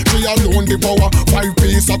duppy. She alone the power, 5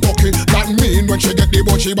 piece of turkey. That mean when she get the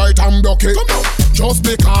bun, she bite and block it. Come on. Just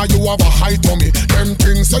because you have a high tummy, them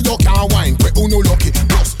things say you can't whine, but who no lucky.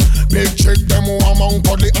 Plus, big chick them who among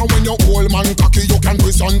cuddly. And when you old man cocky, you can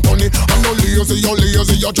twist and turn it. I'm no lazy,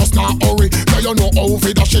 you just not hurry. Now you know how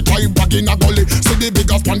fi that shit like back in a gully. See the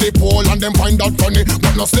biggest on the pole and them find that funny.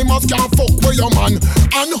 But no slimmers can't fuck with your man.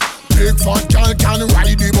 And big fat girl can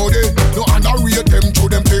ride the body. No underrate them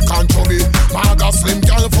through them thick and chubby. Maga slim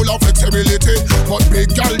girl full of flexibility. But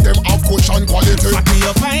big girl them have cushion quality. Fatty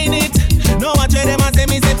you find it. No watch where them a say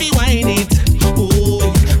me say fi whine it. Oh,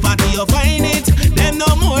 fatty you find it. Them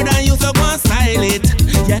no more than you so go and style it.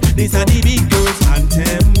 Yeah, these are the big girls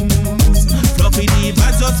anthems. Fluffy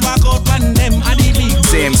divas just walk out and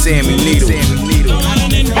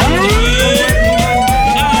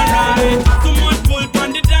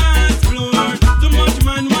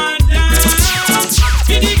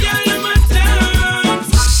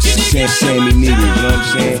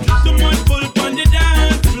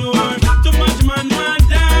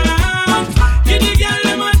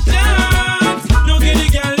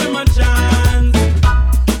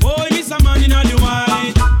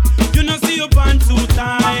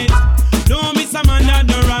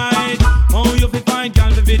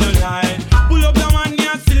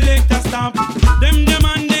Them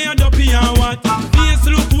and they are dopey and what? Face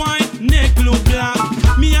look white, neck look black.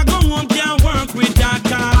 Me I go home can't work with that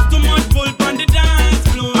cause too much pulp on the dance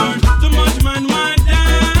floor. Too much man want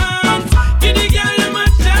dance. Give the girl them a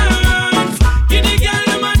chance. Give the girl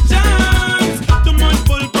them a chance. Too much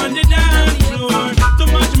pulp on the dance floor. Too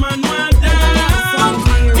much man want dance.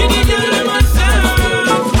 Give the girl them a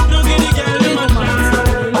chance. No give the girl them a chance.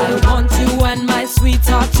 I want you and my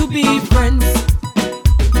sweetheart to be friends.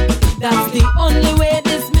 That's the only way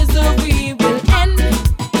this misery will end.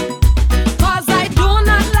 Cause I do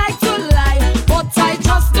not like to lie, but I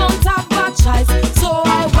just don't have a choice. So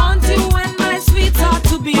I want you and my sweetheart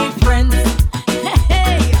to be friends.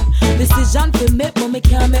 Hey, decision to make, but me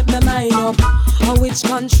can't make my mind up. On which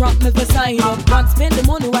contract me for sign up. One spend the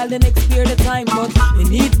money while the next clear the time. But me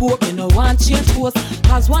need both, me no want change course.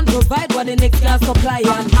 Cause one provide what the next can supply.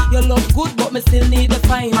 And you look good, but me still need the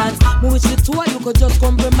finance. Me wish the two of you could just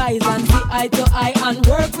compromise and see eye to eye and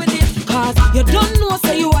work with it. Cause you don't know,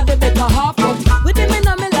 say you are the better half. But with him in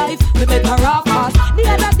my life, me better off. Cause the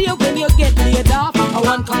other day when you get laid off, I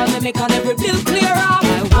want call me make on every bill clear off.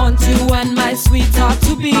 I want you and my sweetheart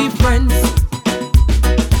to be friends.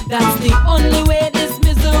 That's the only way this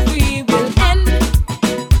misery will end.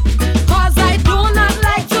 Cause I do not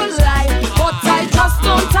like to lie, but I just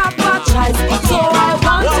don't have a choice. So I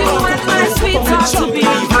want you and my sweetheart to be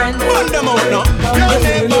friends. You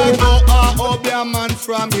never go up your man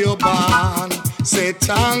from your band. Say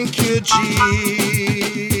thank you, Jesus.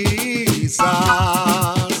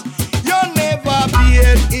 You never be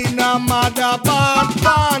in a mother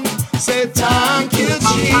band. Say thank you,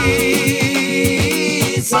 Jesus.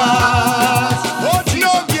 But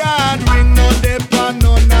no gathering, no depend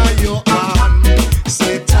on your hand.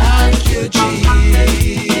 Say thank you, Jesus.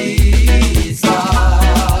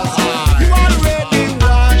 You already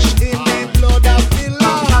washed in the blood of the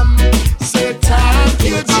Lamb. Say thank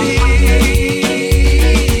you, Jesus.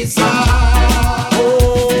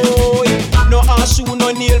 Oh, no shoe, no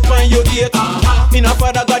nail from your gate. In a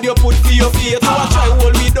father God you put for your faith. So I try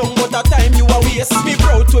hold me down, but a time you a waste. Me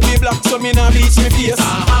proud to be black, so me nah bleach me face.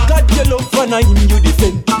 God you love and I him you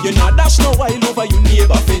defend. You not dash no while over you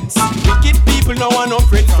neighbor fence. Wicked people no want no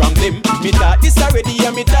friend from them. Me thought this already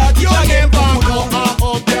and me thought it again. Go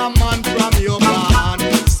up your man from your band.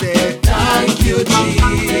 Say thank you, Jesus.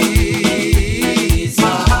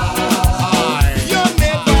 You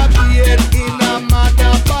never be in a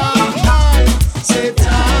mother band. Say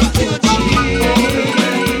thank you, Jesus.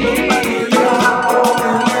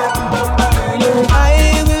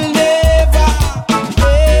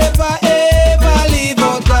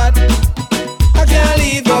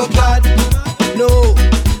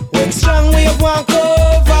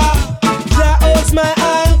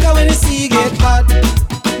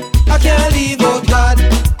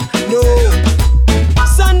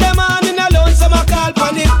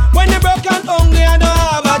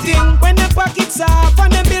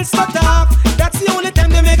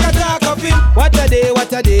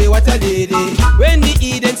 What a day. When the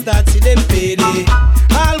Eden starts, see them payday.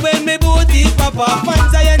 All when me booty pop off,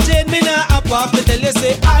 fans I and Jane, me nah up off. Me tell you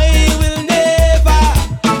say, I will never,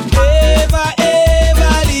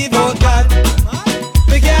 ever leave out God.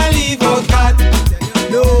 We can't leave out God.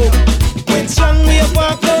 No, when strong we up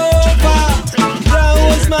walk over,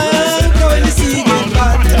 rouse my anchor when the sea get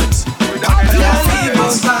bad. Can't leave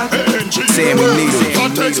out God. Sammy Needlz.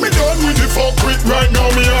 God takes me done with the fuck with right now,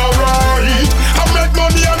 me alright. I make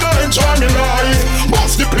money and I enjoy me life.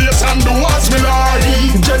 Bust the place and do what's me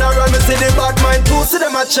like. General, me see the bad mind too. See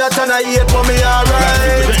them a chat and I hate for me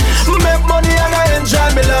alright. Make money and I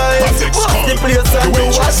enjoy me life. Bust the place and do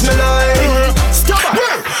what's me like. Stop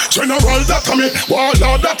it. General that to me,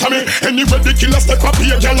 warlord that to me. Anyway the killer step up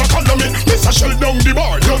here, girl a call me. Miss a shell down the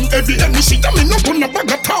bar, done heavy and me see them in up on the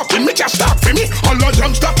bag of talking. Me just talk for me. All the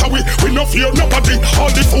jams that we no fear nobody.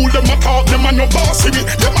 All the fool them a talk, them a no bossy we.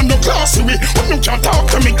 Them a no classy we. When you can't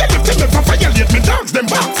talk to me, girl if them ever violate me, dogs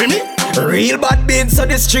them back for me. Real bad beats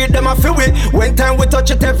on the street, them a feel it. When time we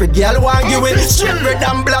touch it, every girl want give it. Straight red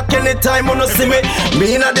and black anytime you no see me.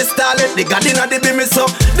 Me inna the starlet, the god inna the beamy so.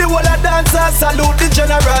 The whole a dancer salute the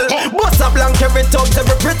general. Bust a blank every talks,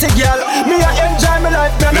 every pretty girl. Me a enjoy my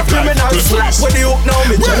life, me a criminal. Slap with the hook now,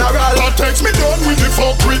 me general. God takes me down with the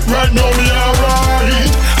fuck with right now, me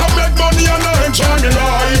alright. I make money and I enjoy me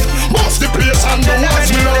life. Bust the place and do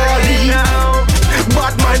what's me like.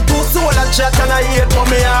 Bad mind too soul a chat and I hate for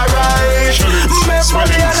me alright. Make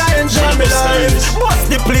money and I enjoy me life. Bust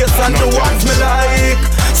the place and do what's me like.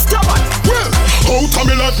 Stop it. Well, out of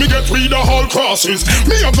me life me get rid of all crosses.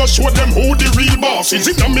 Me a go show them who the real boss is.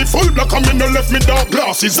 Inna me full black and me no left me dark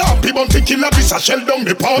glasses. Happy bounty killer, this a shell down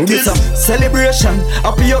the parties. It's a celebration,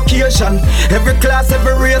 happy occasion. Every class,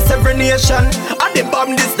 every race, every nation. And the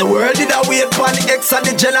bomb this, the world did a wait for the X and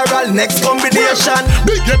the general next combination.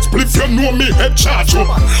 Big get spliff, you know me head charge up.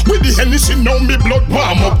 With the Hennessy, now me blood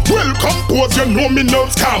warm up. Well composed, you know me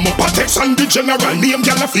nerves calm up. Atex and the general name,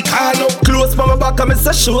 y'all fi call up. Clothes for my back and me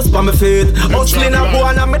say shoes for my feet. Hustling a boy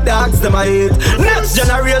and my dogs them I hate. Next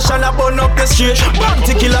generation a burn up the street.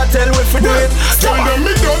 Bounty killer tell we fi do it. Tell them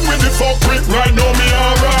me done with the fuck with, right now me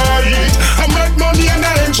alright. I make money and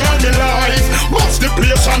I enjoy me life. Bust the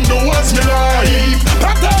place and do what's me life.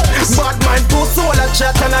 Bad mind too soul a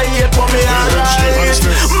chat and I hate for me alright.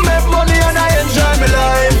 Make money and I enjoy me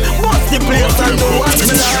life. Bust the place and do what's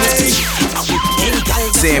me life.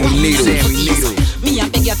 Sammy Needlz. Me a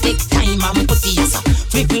beg you take time and put it yourself.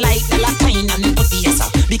 Flip like the latine and put it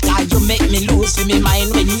yourself. Because you make me lose for me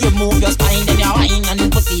mind when you move your spine and you whine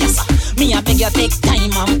and put it yourself. Me a beg you take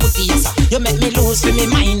time and put it yourself. You make me lose for me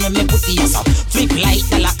mind when me put it yourself. Flip like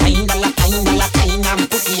the latine and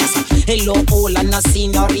put it yourself. Hello all and a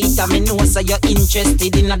senorita. Me know so you're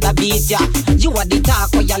interested in the beat ya. You are the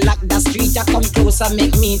talk or you lock the street ya. Come closer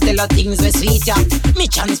make me tell you things we sweet ya. Me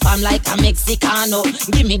transform like a Mexicano.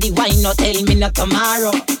 Give me the wine, no tell me no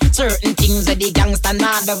tomorrow. Certain things that the gangsta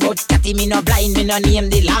not about. Catty me no blind, me no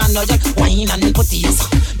name the land. No just wine and put it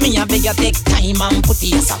yourself. Me a beg you take time and put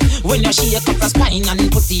it yourself. When you shake up your spine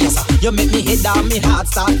and put it yourself. You make me head down, me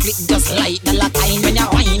heart start flick just like the latine. When you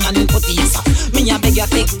wine and put it yourself. Me a beg you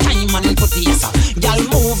take time and put it yourself. Girl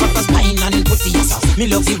move up your spine and put it yourself.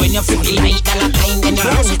 Me love you when you flip it like the latine. When you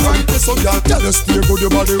run it on. So girl tell us stay good,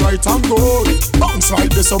 your body right and good. Bounce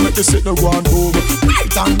right there so make you sit no go and move.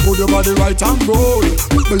 Right and good, your body right and good.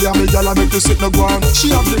 Bubble ya me gyal a make you sit no go and. She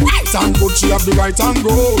have the right and good, she have the right and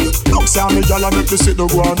good. Bounce ya me gyal a make you sit no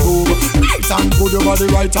go and move. Right and good, your body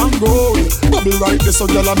right and good. Bubble right there so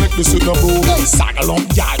gyal a make you sit no move. Saddle up,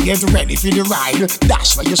 gyal, get ready for the ride.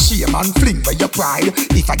 Dash for your shame and fling for your pride.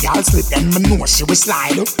 If a gyal slip, then me know she will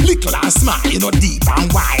slide. Little and smile, you know deep and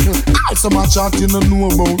wide. All so much chat you no know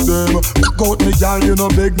about them. Back out me gyal, you no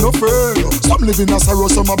beg no friend. Some live in a sorrow,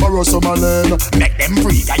 some a borrow, some a learn. Make them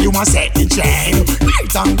free, that you want set the chain.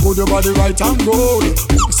 Right and good, your body right and good.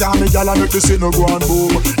 Bounce ya me gyal a make you sit no go and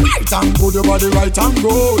boom. Right and good, your body right and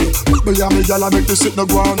good. Bubble ya me gyal a make you sit no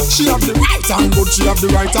go and. She have the right and good, she have the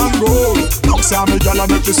right and good. Bounce ya me gyal a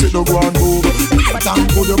make you sit no go and boom. Right and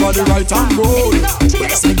good, your body right and good.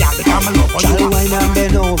 Bless me gyal, become a love. Gyal wine and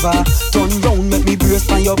bend over. Turn round, make me brace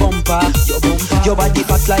on your bumper. Your body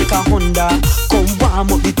fat like a Honda. Come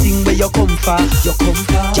warm up the thing where you come for.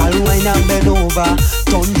 Gyal wine and bend over.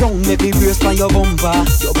 Turn round, make me brace on your bumper.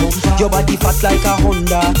 Your body fat like a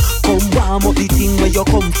Honda. Come warm up the thing where you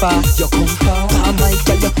come for. Calm my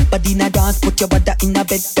gyal, your body in a dance, put your body in a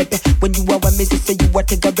bed, baby. When you are with me, say you are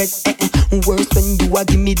take a red. Worse when you are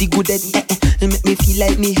give me the good head. It make me feel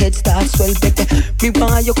like me head start swell, baby. Me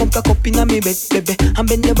want you come cock up in a me bed, baby. And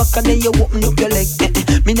bend your back and then you open up your leg.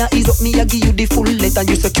 Me nah ease up, me a give you the full leg. And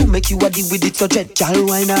you say you make you a deal with it so jet. Gyal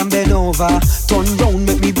wine and bend over. Turn round,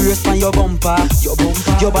 make me brace on your bumper.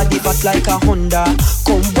 Your body fat like a Honda.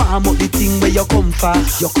 Come warm up the thing where you come for.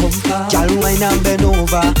 Gyal wine and bend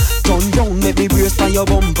over. Turn round, make me brace on your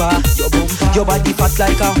bumper. Your body fat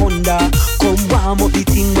like a Honda. Come warm up the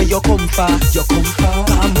thing where you come for.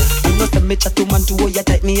 I know some me chat to man to hold you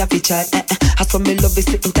tight, me have to chat. I saw me love is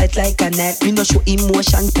sitting tight like a net. Me no show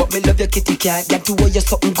emotion, but me love your kitty cat. Got to hold you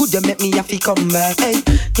something good, you make me have to come back. Hey,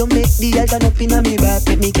 you make the eyes turn up in a me back.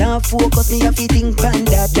 Make me can't focus, me have to think pan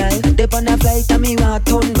that, girl. They on a flight and me want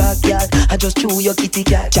turn back, girl. I just chew your kitty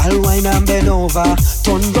cat. Gyal wine and bend over.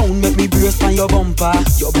 Turn round, make me brace on your bumper.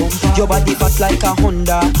 Your body fat like a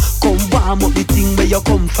Honda. Come warm up the thing where you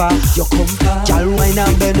come for. Gyal wine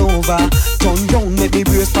and bend over. Turn round, make me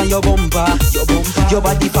brace on your bumper. Your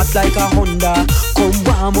body fat like a Honda. Come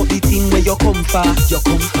warm up the thing where you come for.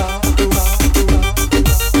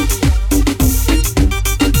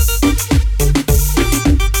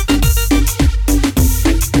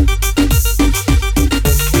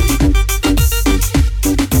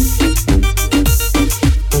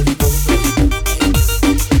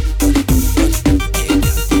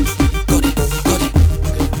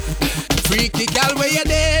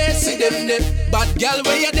 Girl,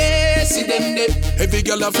 where you there? See them there. Every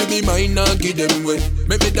girl a fi me mine and give them way.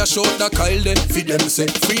 Maybe dash out the Kyle there. Fi them say.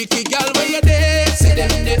 Freaky girl, where you there? See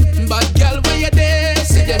them there. Bad girl, where you there?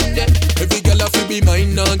 See them there. Every girl a fi be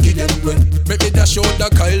mine and give them way. Make me dash out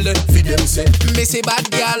the Kyle for them say. Me say bad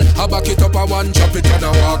girl, I back it up a one, chop it and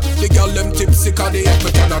a walk. The girl them tipsy 'cause they help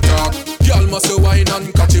me can talk. Girl must wine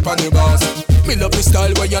and catch it on the bars. Me love the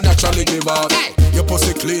style where you naturally give off. Your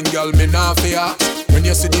pussy clean, girl, me nah fear. When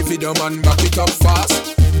you see the video, man, back it up fast.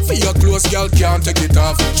 For your clothes, girl, can't take it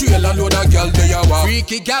off. Trail a load of girl, they you walk.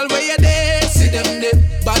 Freaky girl, where you there? See them there.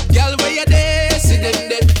 Bad girl, where you there? See them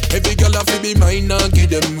there. Every girl have to be mine and give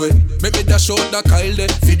them way. Make me dash out the Kyle there.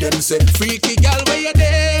 For them say. Freaky girl, where you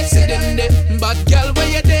there? See them there. Bad girl, where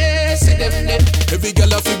you there? See them there. Every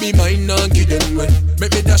girl have to be mine and give them way.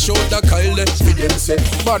 Make me dash out the Kyle there. For them say.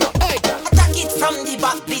 Bono. Hey. Attack it from the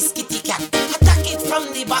back, biscuity cat. Attack it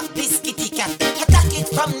from the back, biscuity cat. Attack it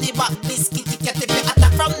from the back, biscuity cat. If you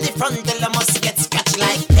attack from the front, then I must get scratched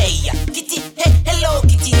like hey. Kitty, hey, hello,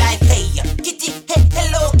 kitty, like hey. Kitty, hey,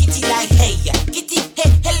 hello, kitty, like hey. Kitty, hey,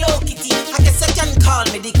 hello, kitty. I guess I can call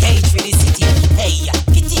me the cage for the city. Hey,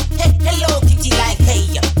 kitty, hey, hello, kitty, like hey.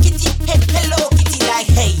 Kitty, hey, hello, kitty, like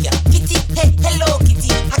hey. Kitty, hey, hello,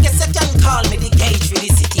 kitty. I guess I can call me the cage for the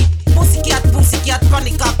city. Pussycat,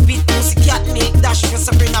 panic cockpit. Pussycat milk dash,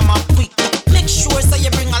 so bring 'em up quick. Make sure so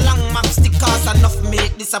you bring a long map stickers enough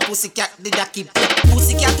milk. This a pussycat did I keep.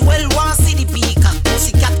 Pussycat well want see the peacock.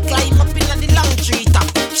 Pussycat climb up in the long tree top.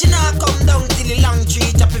 She not come down till the long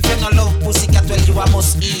tree top. If you no love pussycat, well you a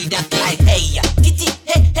must eat that like hey. Kitty,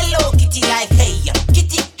 hey, hello kitty like hey.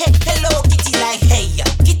 Kitty, hey, hello kitty like hey.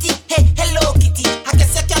 Kitty, hey, hello kitty. I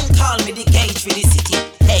guess you can call me the cage for the city.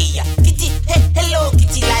 Hey, kitty, hey, hello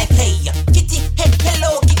kitty like hey. Kitty, hey,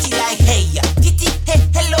 hello kitty like hey. Kitty, hey,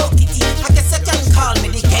 hello kitty. I guess you can call me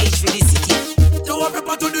the cage for the city. You a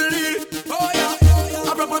prepare to the lead, oh yeah.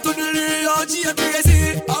 I prepare to the lead, oh she a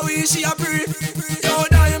crazy. How is she a free? Yo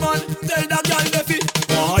diamond, tell that girl the fit.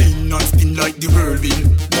 Wine and spin like the whirlwind.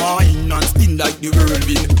 Wine and spin like the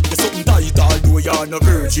whirlwind. You're something tight although you're no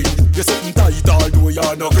virgin. You're something tight although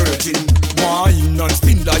you're no virgin. Wine and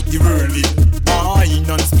spin like the whirlwind. Wine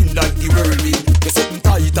and spin like the whirlwind. You're something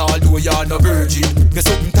tight although you're no virgin. You're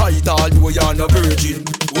something tight although you're no virgin.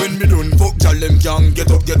 When me done fuck y'all them can get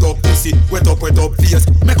up pussy. Wet up face.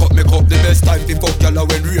 Make up the best time to fuck y'all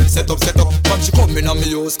when real set up. When she come in and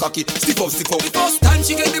me house cocky. Stiff up. The first time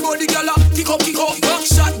she get the body gala. Kick up. Back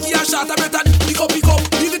shot, gear shot, I better pick up.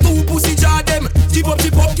 Give it two pussy jar them. Tip up,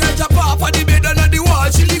 girl jump off of the bed and on the wall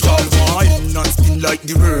she lick up. Wine and spin like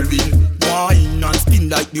the whirlwind. Wine and spin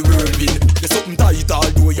like the whirlwind. You're something tight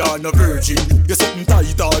although you're no virgin. You're something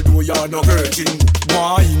tight although you're no virgin.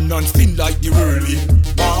 Wine and spin like the whirlwind.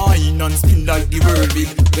 Wine and spin like the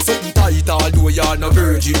whirlwind. You're something tight although you're no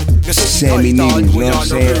virgin. You're something tight although you're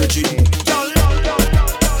no virgin.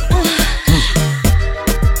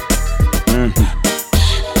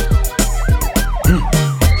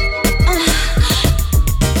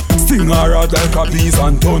 Sting her out like a bees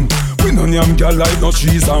and ton. We no name girl like no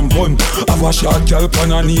cheese and bun. Have a short girl pon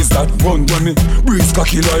her knees that run. When me breeze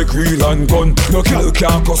cocky like reel and gun. No girl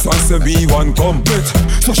can't cuss and say me one complete.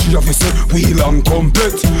 So she have to say wheel and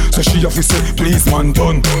complete. So she have to say please man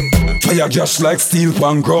done. Fire gash like steel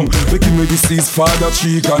pan grum. They give me disease father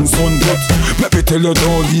cheek and son. But let me tell you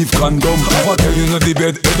don't leave condom. Have a girl in the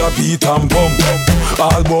bed head a beat and bum.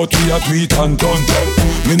 All about we a tweet and done.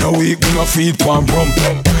 Me no weak, me no feed pan brum.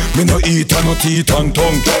 Me no eat and no teeth and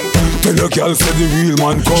tongue. Tell your girl say the real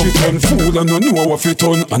man come. She turn fool and no know what fit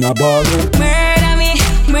on and a ball. Murder me,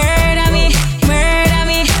 murder me, murder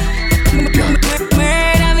me, murder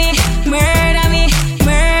me, murder me,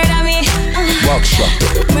 murder me. Back shot.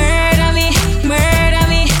 Murder me, murder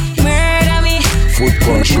me, murder me. Foot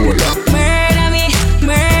control. Murder me,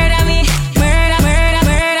 murder me, murder.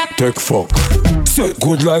 Take fuck. Set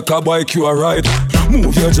good like a bike you a ride.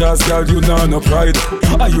 Move your jazz, girl, you nah no pride.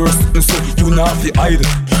 I yours, so you nah fi hide.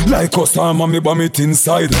 Like us, I'm me bomb it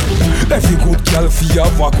inside. Every good girl fi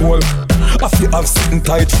have a goal. I fi have sitting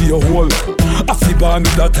tight for your hole. I fi born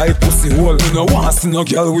with a tight pussy hole. You know want see no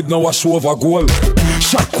girl with no wash over goal.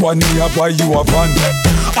 Shot one here buy you a van.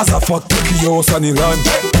 As a fuck take your house and the land.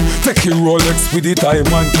 Take your Rolex with the time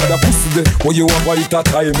man. The pussy there where you have a it a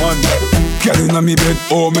time man. Girl inna me bed,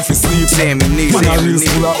 oh me fi sleep. Man a real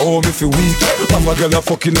school, oh me fi weak. Have a girl a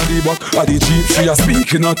fucking at the back of the jeep. She a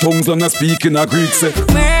speaking her tongues and a speaking her Greek. Say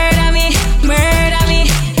murder me, murder me,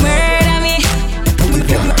 murder me,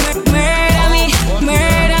 murder me,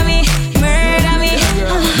 murder me, murder me.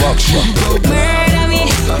 Back shot. Murder me,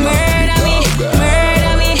 murder me,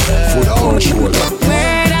 murder me. Foot control.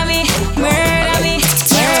 Murder me, murder me,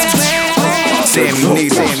 Sammy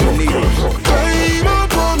Needlz.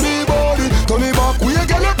 Turn me back, we a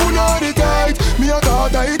girl up on the tight. Me a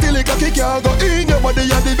god, I tell you cocky can't go in your your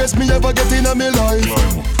body are the best me ever get in a me life.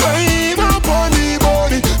 Climb up on the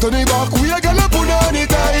body, turn it back, we a girl up on it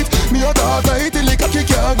tight. Me a thought tight till the cocky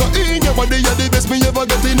can't go in. Your body are the best me ever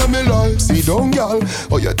get in a me life. See down, girl,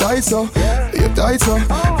 oh you tight so, you tight so,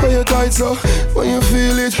 oh you tight so. When you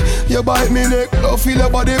feel it, you bite me neck. Don't feel your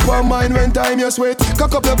body for mine when time you sweat.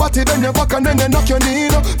 Cock up your body, then your back and then you knock your knee.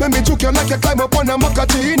 Let me choke you like you climb up on a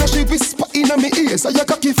macatino. She whisper in me ear, so your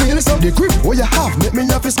cocky feel so. The grip what you have, make me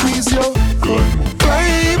have to squeeze you.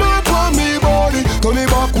 Climb up on me body, turn me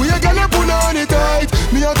back, we a girl up on it tight.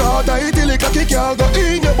 Me a thought tight till the cocky can't go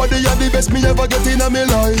in. Your body are the best me ever get in a me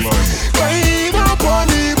life. Climb up on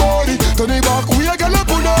the body, turn me back, we a girl up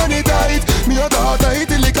on it tight. Me a thought tight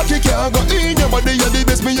till the cocky can't go in. Your body are the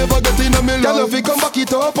best me ever get in a me life. Girl, if you come back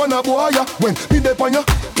it up on a boy, when me dep on your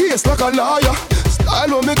case like a liar. Style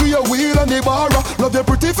will make you a wheel on the bar. Love your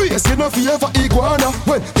pretty face, you know fear for iguana.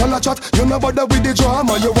 When y'all a chat, you no bother with the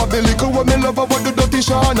drama. You a belly cool when me love about the dirty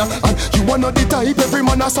shana. And you are not the type every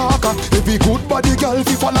man a soccer. Every good body girl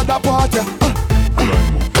fi follow that part, yeah.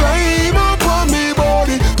 Climb up on me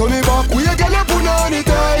body, turn me back, we a girl up on it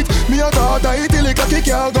tight. Me a thought tight till the cocky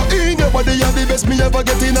can't go in. Your body are the best me ever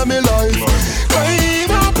get in a me life.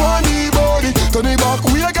 Climb up on the body, turn me back,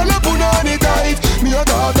 we a girl up on it tight. Me a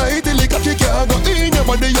thought tight till the cocky can't go in. Your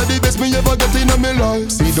body are the best me ever get in a me life.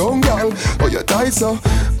 See down, girl, oh you tight so,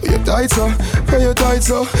 oh you tight so, oh you tight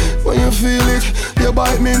so. When you feel it, you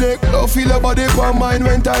bite me neck. Don't feel your body for mine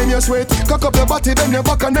when time you sweat. Cock up your body, then your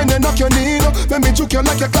back and then you knock your knee. Let me choke you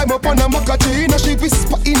like you climb up on a macatino. She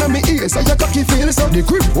whisper in me ear, so your cocky feel so. The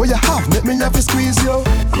grip what you have, make me have to squeeze you.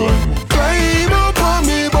 Climb up on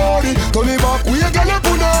me body, turn me back, we a girl up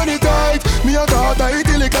on it tight. Me a thought tight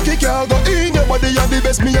till the cocky can't go in. Your body are the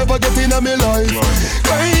best me ever get in a me life.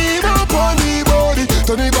 Climb up on the body,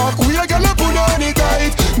 turn me back, we a girl up on it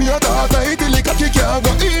tight. Me a thought tight till the cocky can't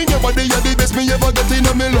go in. Your body are the best me ever get in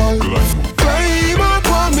a me life. Climb up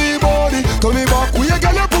on me body, turn me back, we a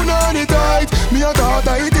girl up on it tight. Me a thought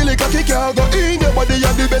tight till the cocky can't go in. Your body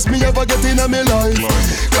are the best me ever get in a me life.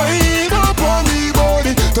 Climb up on the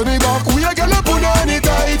body, turn me back, we a girl up on it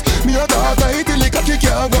tight. Me a thought tight till the cocky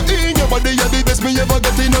can't go in. Your body are the best me ever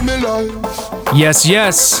get in a me life. Yes,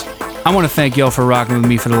 yes. I want to thank y'all for rocking with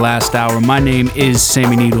me for the last hour. My name is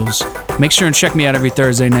Sammy Needlz. Make sure and check me out every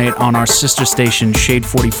Thursday night on our sister station, Shade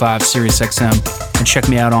 45 SiriusXM. And check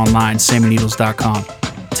me out online, SammyNeedlz.com.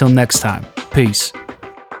 Till next time, peace.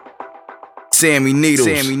 Sammy Needlz.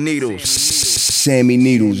 Sammy Needlz. Sammy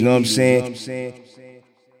Needlz, you know what I'm saying?